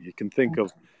too. You can think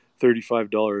of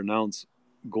 $35 an ounce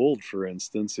gold, for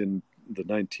instance, in the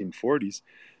 1940s,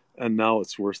 and now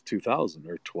it's worth 2,000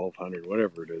 or 1,200,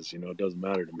 whatever it is. It doesn't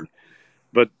matter to me.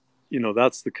 But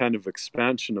that's the kind of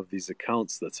expansion of these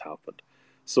accounts that's happened.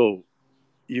 So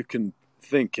you can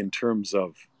think in terms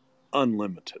of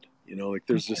unlimited. Like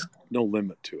there's just no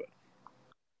limit to it.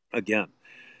 Again,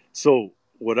 so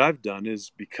what I've done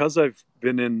is, because I've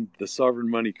been in the sovereign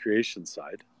money creation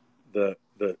side, the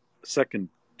second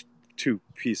two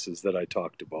pieces that I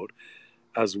talked about,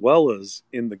 as well as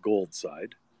in the gold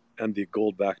side and the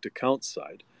gold backed account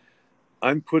side,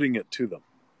 I'm putting it to them,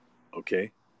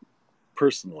 okay,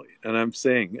 personally. And I'm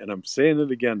saying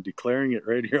it again, declaring it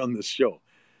right here on this show,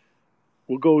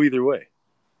 we'll go either way.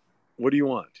 What do you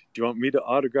want? Do you want me to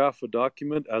autograph a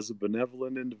document as a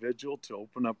benevolent individual to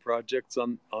open up projects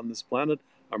on this planet?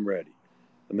 I'm ready.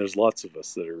 And there's lots of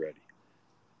us that are ready.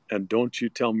 And don't you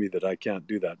tell me that I can't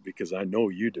do that, because I know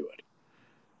you do it.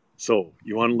 So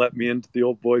you want to let me into the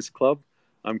old boys club?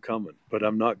 I'm coming. But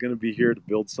I'm not going to be here to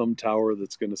build some tower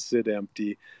that's going to sit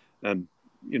empty and,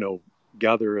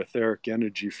 gather etheric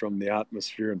energy from the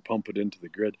atmosphere and pump it into the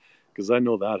grid, because I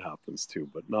know that happens too,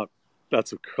 but not.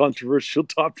 That's a controversial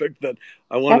topic that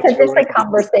I want to throw in. That's a different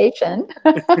conversation.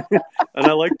 And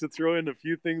I like to throw in a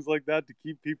few things like that to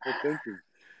keep people thinking,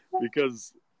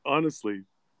 because honestly,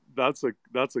 that's a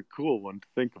cool one to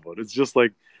think about. It's just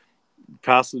like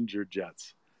passenger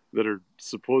jets that are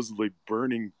supposedly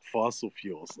burning fossil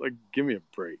fuels. Like, give me a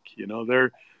break.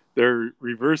 They're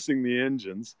reversing the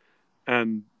engines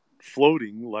and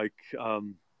floating like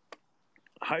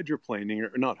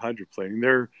hydroplaning, or not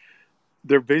hydroplaning.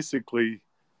 They're basically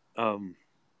oh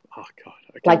god,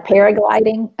 like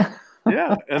paragliding.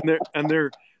 Yeah, and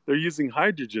they're using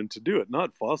hydrogen to do it,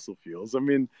 not fossil fuels. I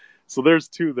mean, so there's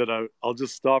two that I'll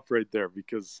just stop right there,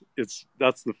 because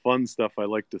that's the fun stuff I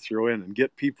like to throw in and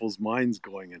get people's minds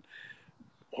going. And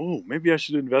oh, maybe I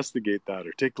should investigate that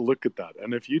or take a look at that.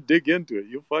 And if you dig into it,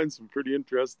 you'll find some pretty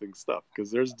interesting stuff,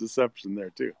 because there's deception there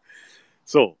too.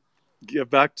 So get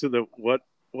back to what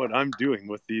I'm doing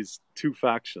with these two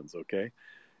factions, okay,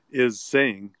 is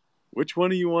saying, which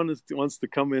one of you wants to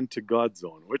come into God's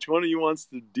zone? Which one of you wants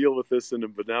to deal with this in a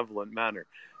benevolent manner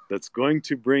that's going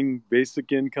to bring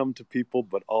basic income to people,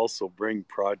 but also bring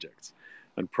projects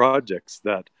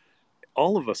that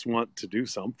all of us want to do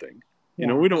something.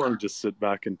 Yeah. We don't want to just sit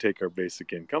back and take our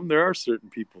basic income. There are certain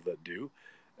people that do,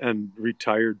 and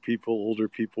retired people, older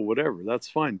people, whatever, that's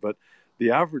fine. But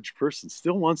the average person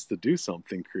still wants to do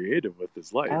something creative with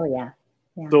his life. Oh, yeah.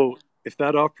 Yeah. So if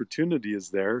that opportunity is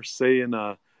there, say in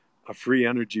a free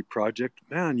energy project,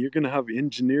 man, you're going to have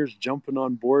engineers jumping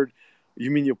on board.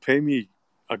 You mean you'll pay me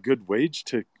a good wage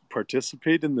to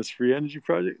participate in this free energy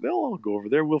project? They'll all go over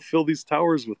there. We'll fill these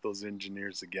towers with those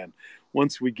engineers again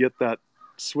once we get that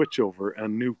switch over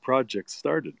and new projects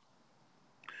started.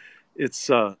 It's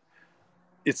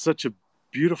such a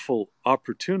beautiful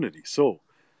opportunity. So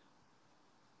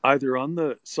either on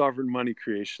the sovereign money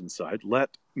creation side,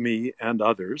 let me and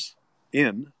others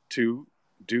in to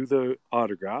do the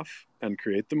autograph and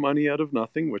create the money out of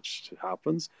nothing, which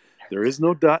happens. There is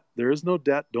no debt.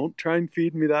 Don't try and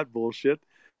feed me that bullshit,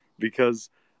 because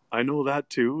I know that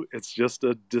too. It's just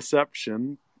a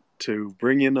deception to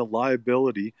bring in a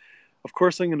liability. Of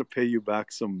course, I'm going to pay you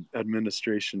back some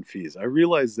administration fees. I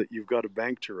realize that you've got a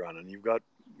bank to run and you've got,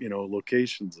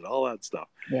 locations and all that stuff.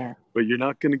 Yeah. But you're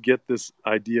not going to get this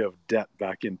idea of debt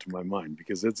back into my mind,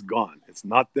 because it's gone. It's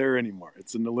not there anymore.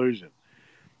 It's an illusion.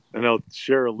 And I'll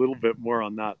share a little bit more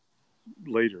on that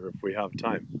later if we have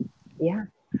time. Yeah.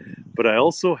 But I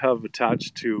also have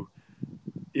attached to,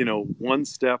 one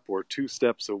step or two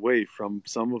steps away from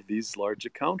some of these large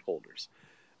account holders.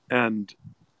 And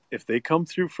if they come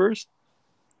through first,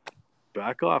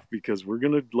 back off, because we're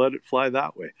going to let it fly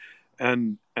that way.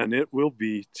 And it will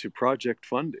be to project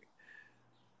funding.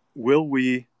 Will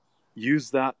we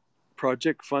use that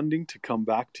project funding to come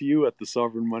back to you at the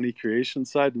sovereign money creation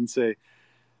side and say,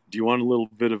 do you want a little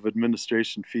bit of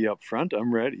administration fee up front?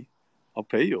 I'm ready. I'll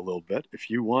pay you a little bit. If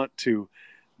you want to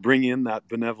bring in that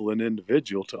benevolent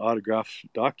individual to autograph a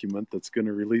document that's going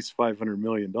to release $500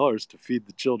 million to feed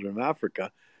the children of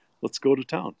Africa, let's go to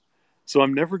town. So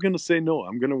I'm never going to say no.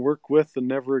 I'm going to work with and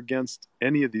never against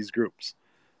any of these groups.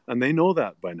 And they know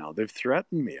that by now. They've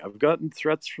threatened me. I've gotten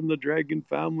threats from the Dragon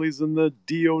families and the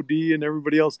DOD and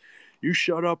everybody else. You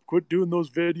shut up, quit doing those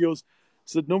videos. I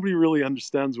said, nobody really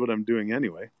understands what I'm doing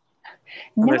anyway.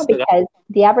 No, because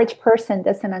the average person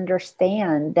doesn't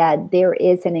understand that there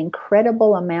is an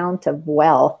incredible amount of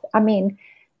wealth. I mean,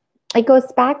 it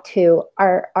goes back to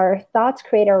our thoughts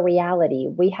create our reality.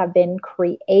 We have been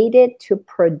created to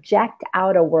project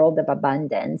out a world of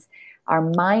abundance. our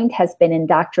mind has been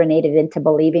indoctrinated into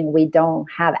believing we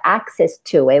don't have access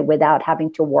to it without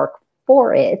having to work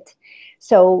for it.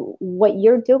 So what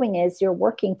you're doing is you're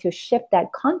working to shift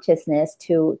that consciousness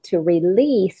to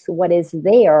release what is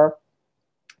there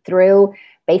through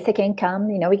basic income.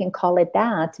 We can call it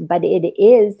that, but it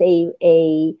is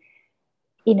a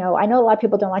I know a lot of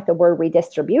people don't like the word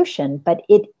redistribution, but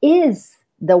it is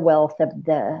the wealth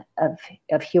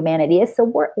of humanity. It's the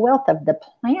wealth of the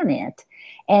planet.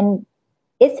 And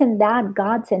isn't that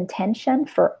God's intention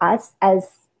for us as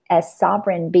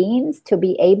sovereign beings to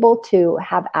be able to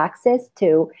have access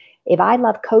to, if I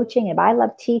love coaching, if I love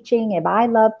teaching, if I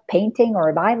love painting, or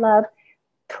if I love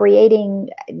creating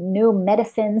new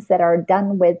medicines that are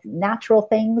done with natural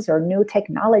things or new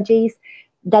technologies,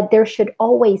 that there should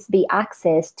always be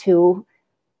access to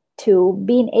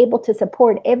being able to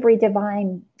support every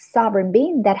divine sovereign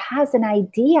being that has an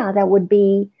idea that would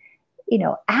be,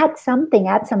 add some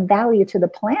value to the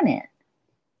planet.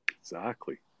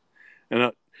 Exactly.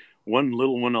 And one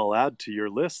little one I'll add to your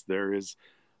list there is,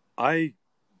 I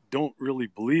don't really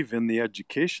believe in the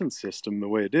education system the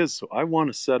way it is. So I want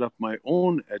to set up my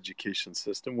own education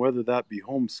system, whether that be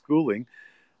homeschooling,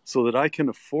 so that I can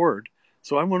afford.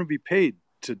 So I want to be paid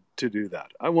to do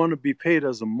that. I want to be paid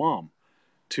as a mom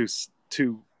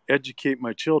to educate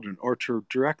my children, or to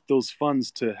direct those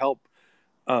funds to help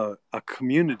a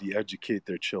community educate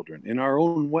their children in our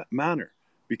own manner,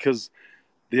 because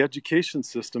the education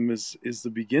system is the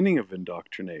beginning of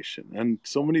indoctrination, and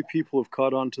so many people have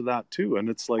caught on to that too. And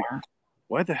it's like,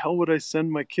 why the hell would I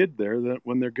send my kid there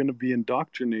when they're going to be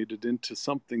indoctrinated into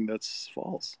something that's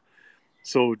false?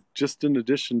 So just in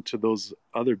addition to those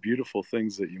other beautiful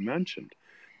things that you mentioned.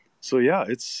 So yeah,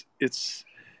 it's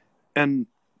and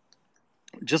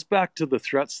just back to the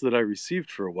threats that I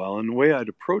received for a while, and the way I'd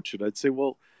approach it, I'd say,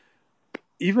 well,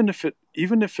 even if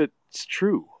it's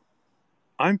true,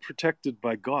 I'm protected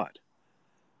by God.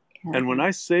 Mm-hmm. And when I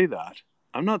say that,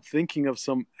 I'm not thinking of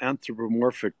some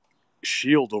anthropomorphic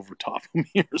shield over top of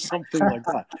me or something like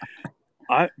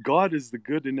that. God is the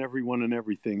good in everyone and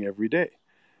everything every day.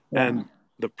 Yeah. And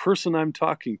the person I'm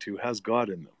talking to has God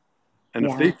in them. And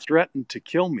if they threaten to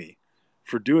kill me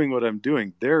for doing what I'm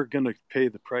doing, they're going to pay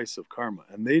the price of karma.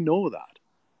 And they know that.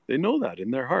 They know that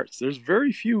in their hearts. There's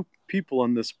very few people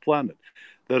on this planet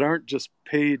that aren't just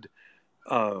paid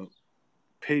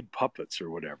puppets or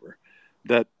whatever,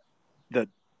 that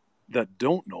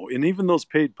don't know. And even those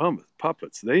paid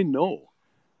puppets, they know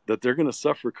that they're going to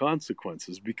suffer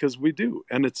consequences, because we do.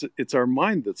 And it's our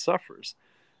mind that suffers,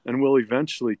 and we'll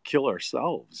eventually kill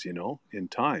ourselves, in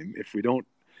time, if we don't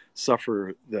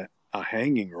suffer a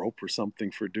hanging rope or something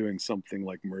for doing something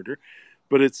like murder.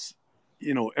 But it's,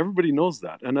 everybody knows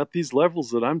that. And at these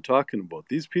levels that I'm talking about,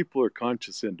 these people are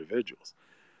conscious individuals.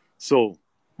 So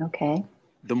okay,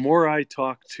 the more I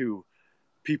talk to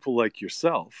people like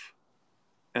yourself,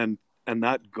 and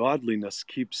that godliness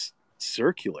keeps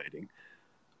circulating,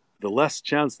 the less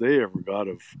chance they ever got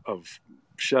of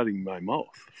shutting my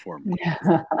mouth for me.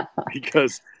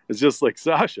 Because it's just like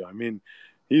Sasha. I mean,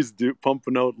 he's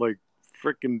pumping out like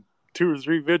freaking 2 or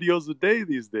 3 videos a day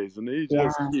these days, and he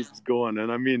just keeps going.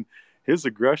 And I mean, his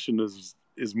aggression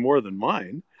is more than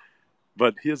mine,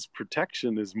 but his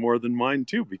protection is more than mine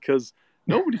too, because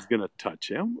nobody's going to touch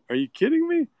him. Are you kidding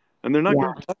me? And they're not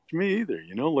going to touch me either.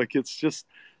 Like, it's just,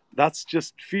 that's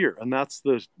just fear. And that's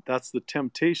the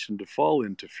temptation to fall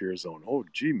into fear zone. Oh,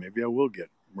 gee, maybe I will get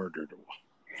murdered.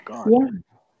 God. Yeah.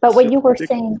 But what you were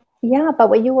saying, but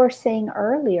what you were saying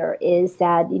earlier is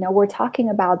that, we're talking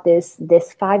about this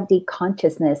 5D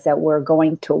consciousness that we're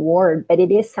going toward, but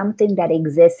it is something that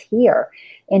exists here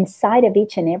inside of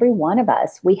each and every one of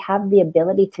us. We have the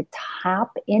ability to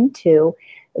tap into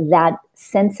that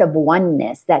sense of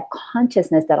oneness, that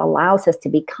consciousness that allows us to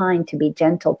be kind, to be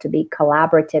gentle, to be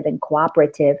collaborative and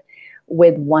cooperative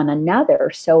with one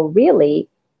another. So really,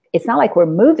 it's not like we're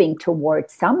moving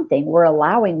towards something. We're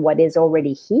allowing what is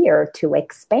already here to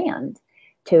expand,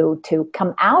 to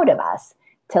come out of us,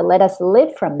 to let us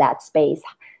live from that space.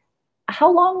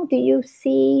 How long do you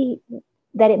see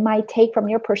that it might take, from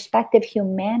your perspective,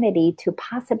 humanity to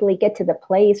possibly get to the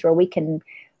place where we can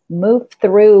move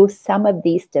through some of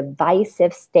these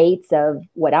divisive states of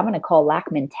what I'm going to call lack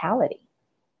mentality?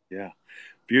 Yeah,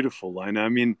 beautiful, Lina. I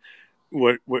mean,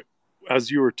 what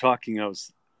as you were talking, I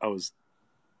was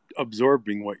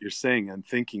absorbing what you're saying and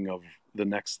thinking of the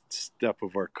next step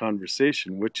of our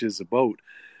conversation, which is about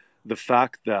the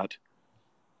fact that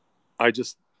I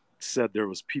just said there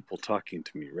was people talking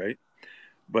to me, right?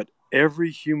 But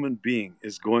every human being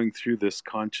is going through this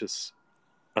conscious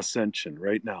ascension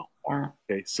right now. Yeah.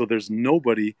 Okay, so there's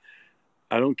nobody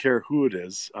I don't care who it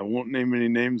is. I won't name any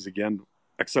names again,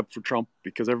 except for Trump,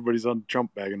 because everybody's on the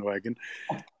Trump bandwagon.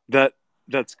 That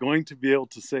that's going to be able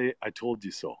to say, "I told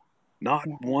you so." Not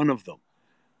Yeah. one of them,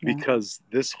 No. because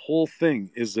this whole thing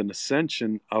is an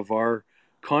ascension of our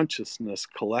consciousness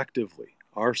collectively.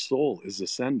 Our soul is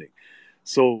ascending.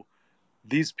 So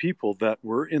these people that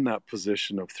were in that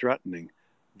position of threatening,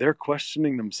 they're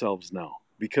questioning themselves now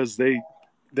because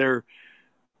their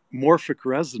morphic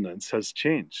resonance has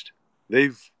changed. They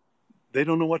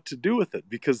don't know what to do with it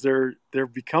because they're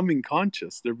becoming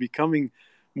conscious. They're becoming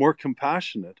more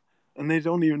compassionate, and they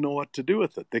don't even know what to do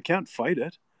with it. They can't fight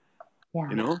it, Yeah.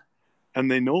 you know,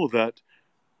 and they know that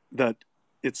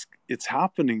it's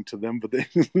happening to them, but they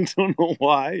don't know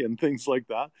why and things like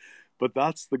that. But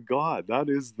that's the God. That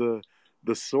is the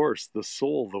source, the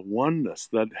soul, the oneness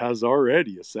that has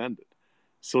already ascended.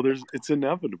 So it's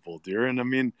inevitable, dear. And I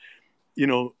mean,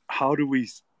 how do we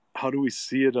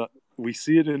see it? We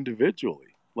see it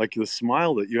individually, like the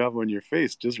smile that you have on your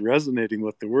face, just resonating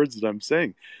with the words that I'm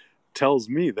saying, tells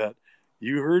me that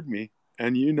you heard me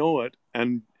and you know it,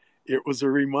 and it was a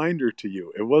reminder to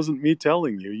you. It wasn't me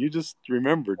telling you. You just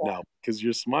remembered now because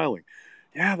you're smiling.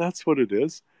 Yeah, that's what it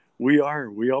is. We have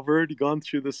already gone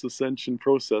through this ascension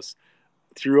process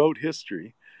throughout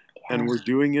history, and Yeah. we're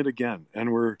doing it again,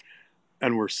 and we're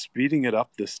speeding it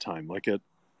up this time, like at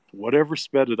whatever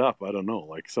sped it up. I don't know,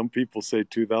 like some people say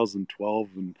 2012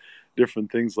 and different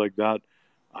things like that.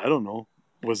 I don't know,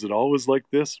 was it always like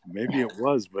this? Maybe it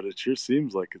was, but it sure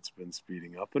seems like it's been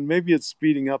speeding up, and maybe it's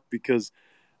speeding up because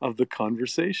of the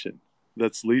conversation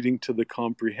that's leading to the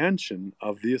comprehension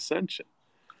of the ascension.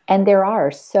 And there are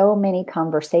so many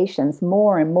conversations,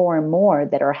 more and more and more,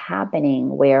 that are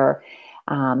happening where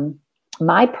um,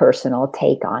 my personal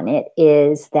take on it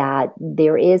is that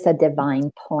there is a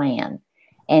divine plan.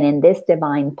 And in this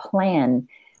divine plan,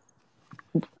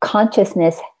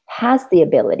 consciousness has the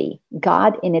ability,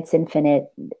 God in its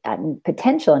infinite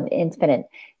potential and infinite,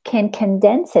 can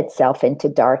condense itself into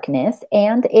darkness,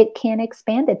 and it can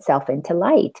expand itself into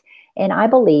light. And I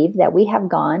believe that we have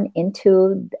gone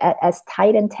into as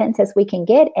tight and tense as we can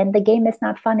get, and the game is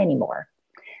not fun anymore.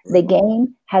 The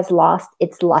game has lost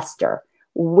its luster.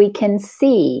 We can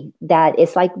see that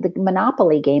it's like the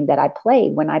Monopoly game that I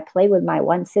played. When I play with my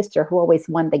one sister who always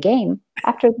won the game,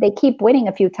 after they keep winning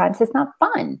a few times, it's not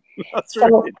fun. That's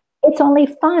So right. it's only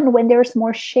fun when there's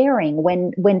more sharing,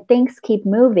 when things keep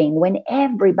moving, when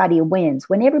everybody wins,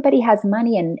 when everybody has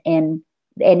money and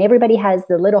everybody has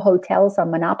the little hotels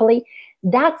on Monopoly.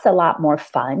 That's a lot more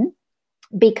fun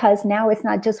because now it's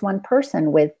not just one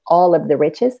person with all of the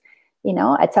riches.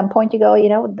 At some point you go,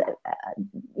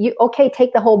 you okay,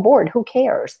 take the whole board. Who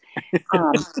cares?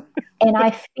 Um, and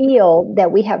I feel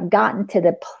that we have gotten to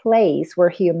the place where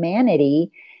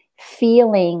humanity,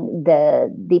 feeling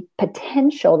the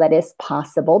potential that is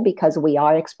possible because we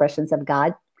are expressions of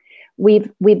God,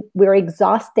 we're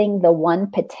exhausting the one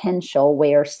potential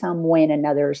where some win and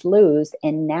others lose,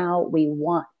 and now we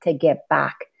want to get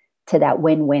back to that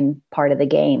win-win part of the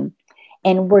game.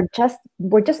 And we're just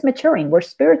maturing. We're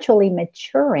spiritually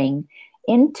maturing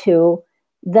into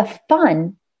the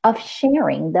fun of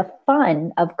sharing, the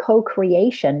fun of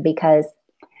co-creation, because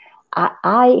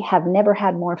I have never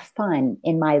had more fun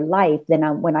in my life than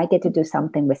when I get to do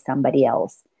something with somebody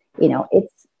else.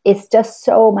 It's just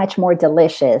so much more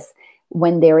delicious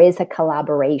when there is a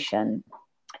collaboration.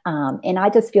 And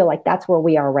I just feel like that's where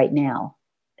we are right now,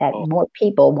 that Oh, more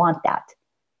people want that.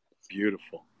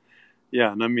 beautiful.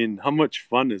 Yeah, and I mean, how much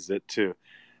fun is it to,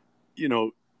 you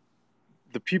know,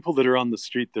 the people that are on the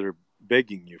street that are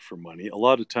begging you for money, a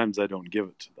lot of times I don't give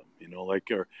it to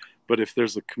them, but if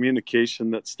there's a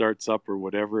communication that starts up or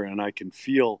whatever, and I can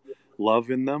feel love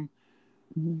in them,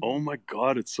 Mhm. oh my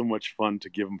God, it's so much fun to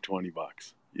give them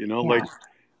 $20, Yeah.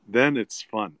 then it's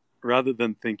fun rather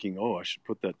than thinking, oh, I should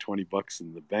put that $20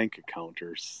 in the bank account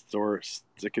or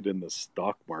stick it in the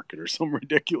stock market or some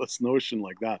ridiculous notion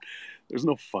like that. There's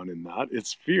no fun in that.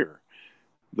 It's fear.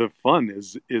 The fun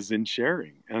is in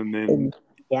sharing, and then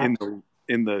Yeah.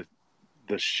 in the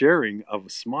sharing of a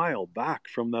smile back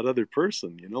from that other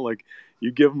person. Like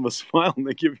you give them a smile and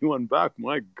they give you one back.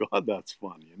 My God, that's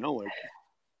fun. Like,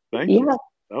 thank you. Yeah.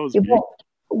 That was beautiful. Well,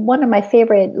 one of my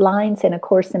favorite lines in A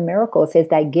Course in Miracles is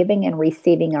that giving and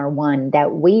receiving are one,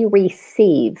 that we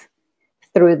receive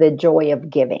through the joy of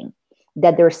giving.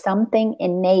 That there's something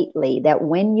innately that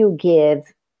when you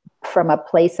give from a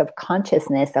place of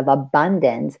consciousness, of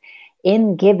abundance,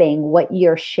 in giving, what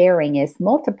you're sharing is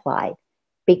multiplied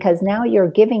because now you're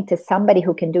giving to somebody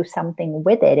who can do something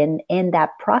with it. And in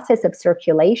that process of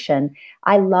circulation,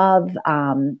 I love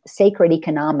Sacred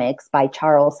Economics by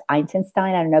Charles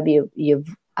Eisenstein. I don't know if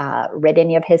you've read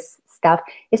any of his stuff.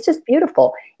 It's just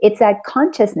beautiful. It's that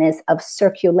consciousness of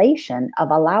circulation,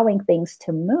 of allowing things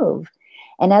to move.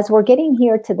 And as we're getting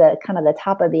here to the kind of the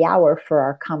top of the hour for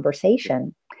our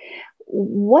conversation,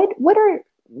 what are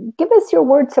give us your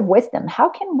words of wisdom. How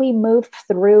can we move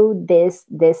through this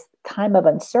time of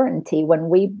uncertainty when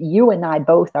you and I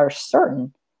both are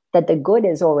certain that the good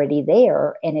is already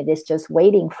there and it is just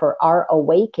waiting for our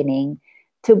awakening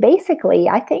to basically,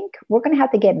 I think we're going to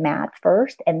have to get mad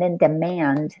first and then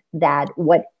demand that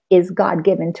what is God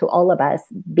given to all of us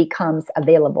becomes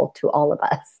available to all of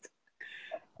us.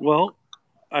 Well,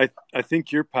 I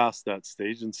think you're past that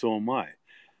stage, and so am I.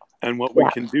 And what we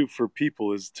can do for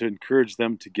people is to encourage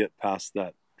them to get past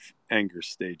that anger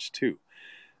stage too.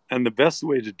 And the best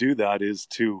way to do that is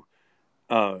to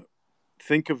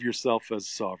think of yourself as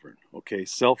sovereign, okay?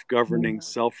 Self-governing,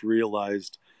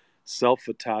 self-realized,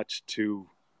 self-attached to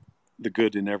the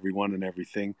good in everyone and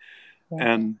everything.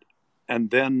 And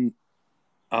then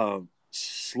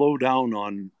slow down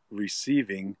on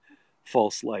receiving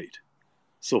false light.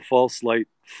 So false light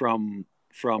from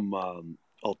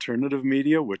alternative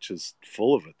media, which is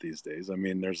full of it these days. I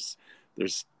mean, there's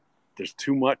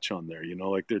too much on there,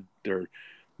 like they're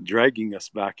dragging us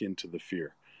back into the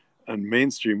fear. And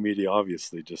mainstream media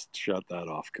obviously just shut that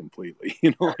off completely.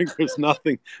 Like there's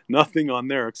nothing on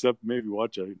there except maybe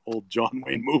watch an old John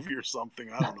Wayne movie or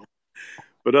something. I don't know.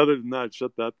 But other than that,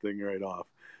 shut that thing right off.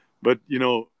 But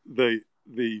the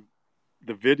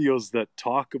videos that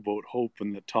talk about hope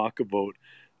and that talk about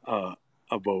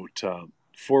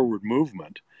forward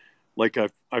movement. Like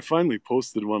I finally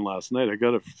posted one last night. I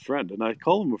got a friend, and I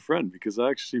call him a friend because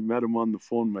I actually met him on the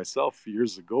phone myself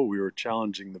years ago. We were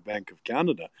challenging the Bank of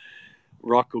Canada.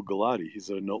 Rocco Galati, he's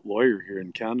a lawyer here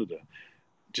in Canada.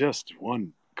 Just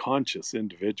one conscious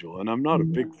individual. And I'm not a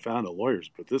big fan of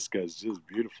lawyers, but this guy's just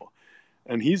beautiful.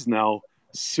 And he's now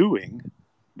suing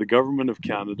the government of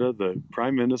Canada, the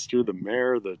Prime Minister, the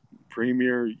Mayor, the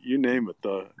Premier, you name it,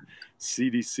 the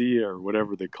CDC or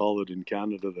whatever they call it in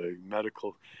Canada, the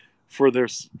medical, for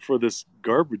this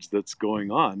garbage that's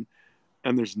going on.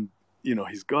 And there's,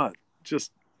 he's got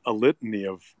just a litany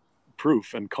of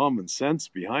proof and common sense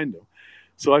behind him.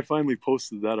 So I finally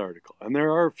posted that article. And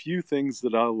there are a few things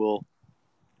that I will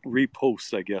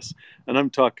repost, I guess. And I'm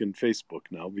talking Facebook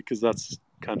now because that's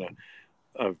kind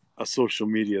of a social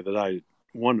media that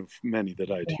one of many that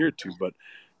I adhere to, but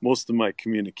most of my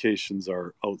communications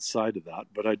are outside of that.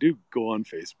 But I do go on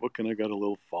Facebook, and I got a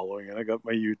little following, and I got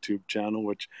my YouTube channel,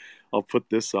 which I'll put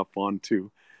this up on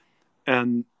too.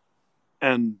 And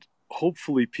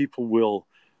hopefully people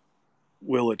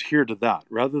will adhere to that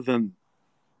rather than,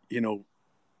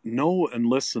 know and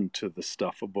listen to the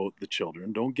stuff about the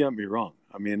children. Don't get me wrong.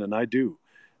 I mean, and I do,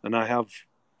 and I have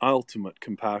ultimate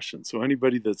compassion. So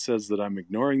anybody that says that I'm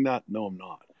ignoring that, no, I'm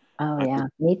not. Oh, yeah,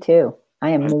 me too. I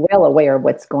am well aware of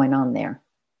what's going on there.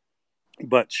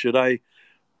 But should I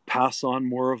pass on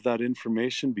more of that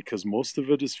information? Because most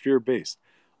of it is fear-based.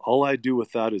 All I do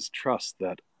with that is trust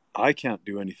that I can't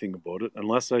do anything about it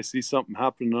unless I see something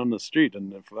happening on the street.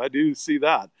 And if I do see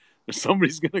that,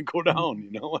 somebody's going to go down,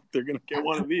 like they're going to get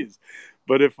one of these.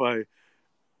 But if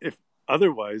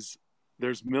otherwise,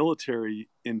 there's military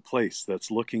in place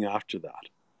that's looking after that.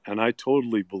 And I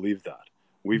totally believe that.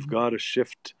 We've got a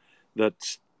shift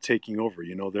that's taking over.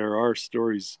 There are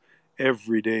stories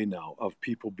every day now of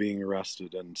people being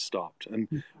arrested and stopped.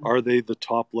 And are they the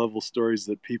top level stories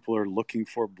that people are looking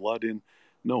for blood in?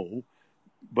 No,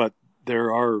 but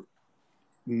there are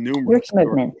numerous. There's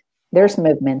movement. There's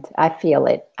movement. I feel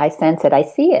it. I sense it. I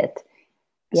see it.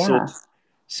 Yeah.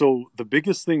 So the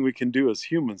biggest thing we can do as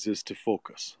humans is to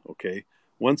focus. Okay.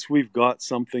 Once we've got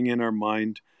something in our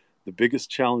mind, the biggest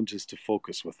challenge is to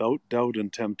focus without doubt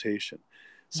and temptation.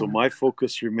 So my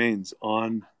focus remains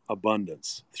on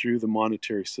abundance through the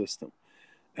monetary system.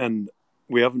 And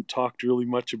we haven't talked really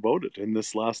much about it in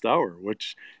this last hour,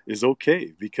 which is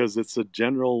okay because it's a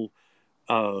general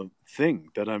thing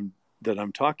that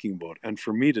I'm talking about. And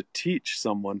for me to teach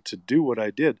someone to do what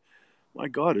I did, my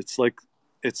God, it's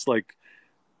like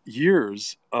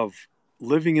years of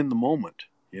living in the moment,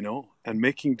 and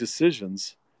making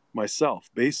decisions myself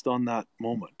based on that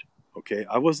moment. Okay.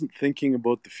 I wasn't thinking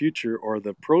about the future or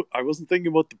I wasn't thinking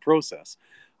about the process.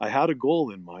 I had a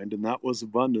goal in mind, and that was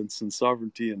abundance and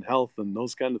sovereignty and health and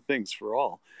those kind of things for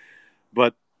all.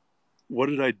 But what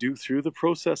did I do through the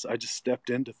process? I just stepped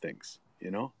into things,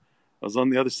 I was on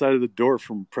the other side of the door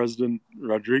from President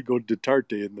Rodrigo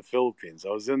Duterte in the Philippines.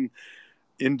 I was in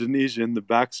Indonesia in the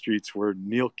back streets where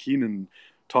Neil Keenan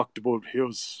talked about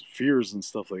his fears and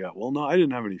stuff like that. Well, no, I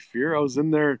didn't have any fear. I was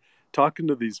in there talking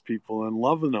to these people and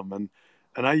loving them.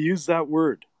 And I use that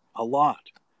word a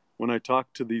lot. when I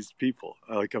talk to these people.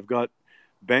 Like I've got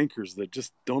bankers that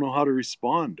just don't know how to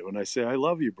respond when I say, I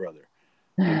love you, brother.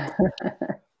 And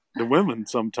the women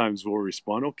sometimes will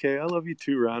respond, okay, I love you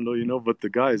too, Randall, you know, but the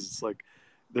guys, it's like,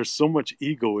 there's so much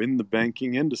ego in the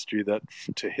banking industry that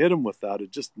to hit them with that, it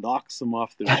just knocks them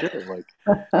off their shit. Like,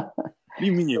 what do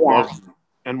you mean you Yeah. love me?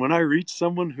 And when I reach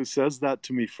someone who says that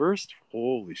to me first,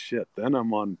 holy shit, then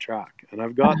I'm on track. And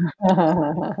I've got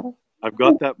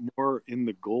that more in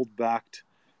the gold backed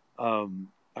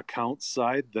account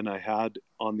side than I had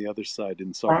on the other side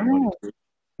in sovereign money. Wow.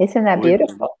 Isn't that Believe me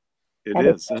or not, beautiful? it That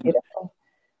is is. so beautiful.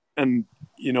 And,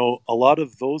 you know, a lot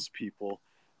of those people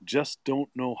just don't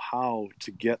know how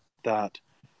to get that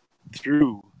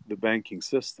through the banking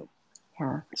system.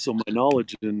 Yeah. So my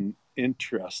knowledge and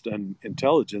interest and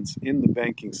intelligence in the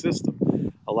banking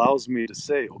system allows me to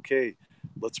say, okay,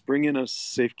 let's bring in a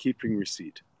safekeeping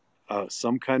receipt,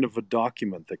 some kind of a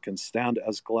document that can stand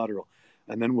as collateral,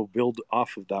 and then we'll build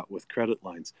off of that with credit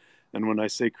lines. And when I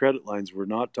say credit lines, we're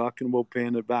not talking about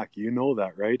paying it back. You know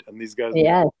that, right? And these guys are like,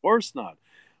 Yes, of course not.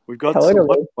 We've got so much.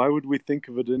 totally. Why would we think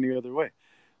of it any other way?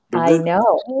 The I word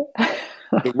know.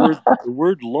 the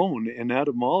word loan in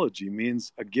etymology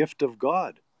means a gift of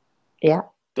God. Yeah.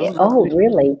 Doesn't have Oh, any,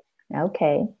 really?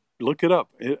 Okay. look it up.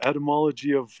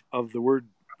 Etymology of the word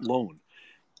loan.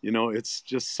 You know, it's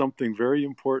just something very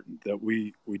important that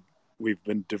we've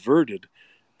been diverted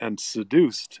and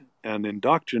seduced and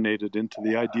indoctrinated into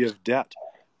the idea of debt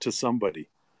to somebody.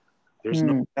 There's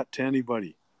no Hmm. debt to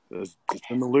anybody. It's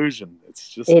an illusion. It's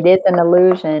just It is an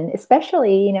illusion,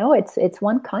 especially, it's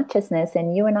one consciousness,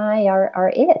 and you and I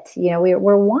are it.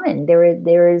 We're one.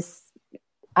 There is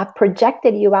I've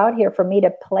projected you out here for me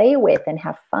to play with and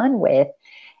have fun with.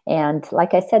 And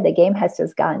like I said, the game has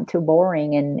just gotten too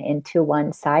boring and too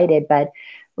one-sided. But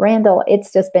Randall,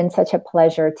 it's just been such a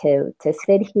pleasure to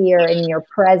sit here in your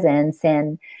presence.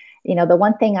 And the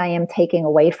one thing I am taking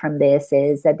away from this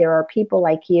is that there are people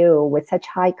like you with such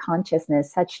high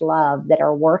consciousness, such love, that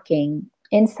are working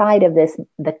inside of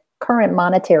the current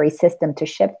monetary system to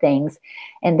shift things.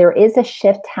 And there is a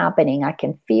shift happening. I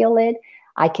can feel it.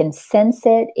 I can sense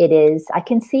it. I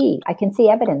can see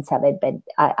evidence of it, but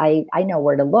I know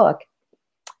where to look.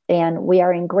 And we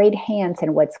are in great hands.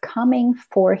 And what's coming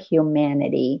for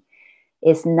humanity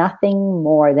is nothing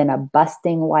more than a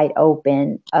busting wide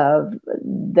open of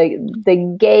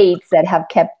the gates that have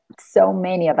kept so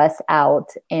many of us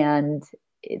out. And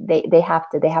they have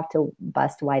to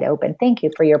bust wide open. Thank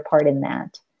you for your part in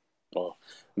that. well,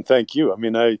 and thank you. I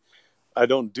mean, I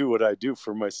don't do what I do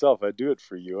for myself. I do it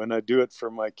for you, and I do it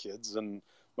for my kids and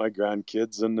my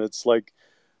grandkids. And it's like,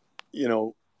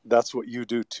 that's what you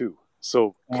do too.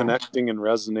 So Yeah. connecting and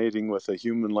resonating with a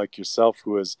human like yourself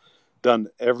who has done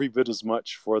every bit as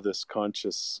much for this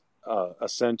conscious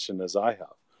ascension as I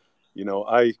have.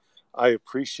 I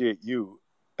appreciate you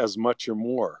as much or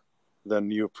more than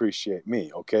you appreciate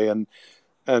me. Okay. And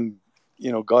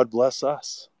God bless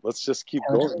us. Let's just keep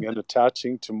going and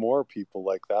attaching to more people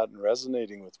like that and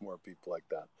resonating with more people like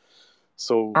that.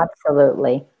 So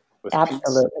Absolutely. with peace,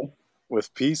 Absolutely.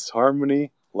 with peace,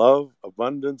 harmony, love,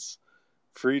 abundance,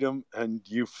 freedom, and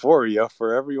euphoria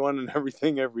for everyone and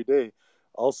everything every day,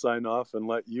 I'll sign off and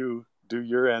let you do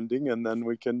your ending, and then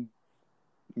we can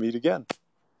meet again.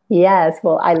 Yes,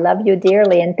 well, I love you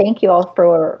dearly, and thank you all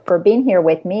for being here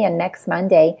with me. And next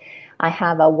Monday, I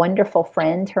have a wonderful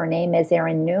friend. Her name is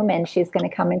Erin Newman. She's going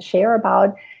to come and share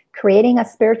about creating a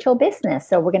spiritual business.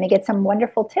 So we're going to get some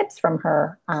wonderful tips from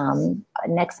her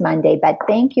next Monday. But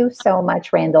thank you so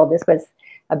much, Randall. This was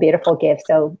a beautiful gift.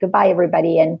 So goodbye,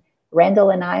 everybody. And Randall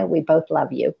and I, we both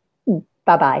love you.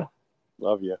 Bye-bye.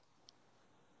 Love you.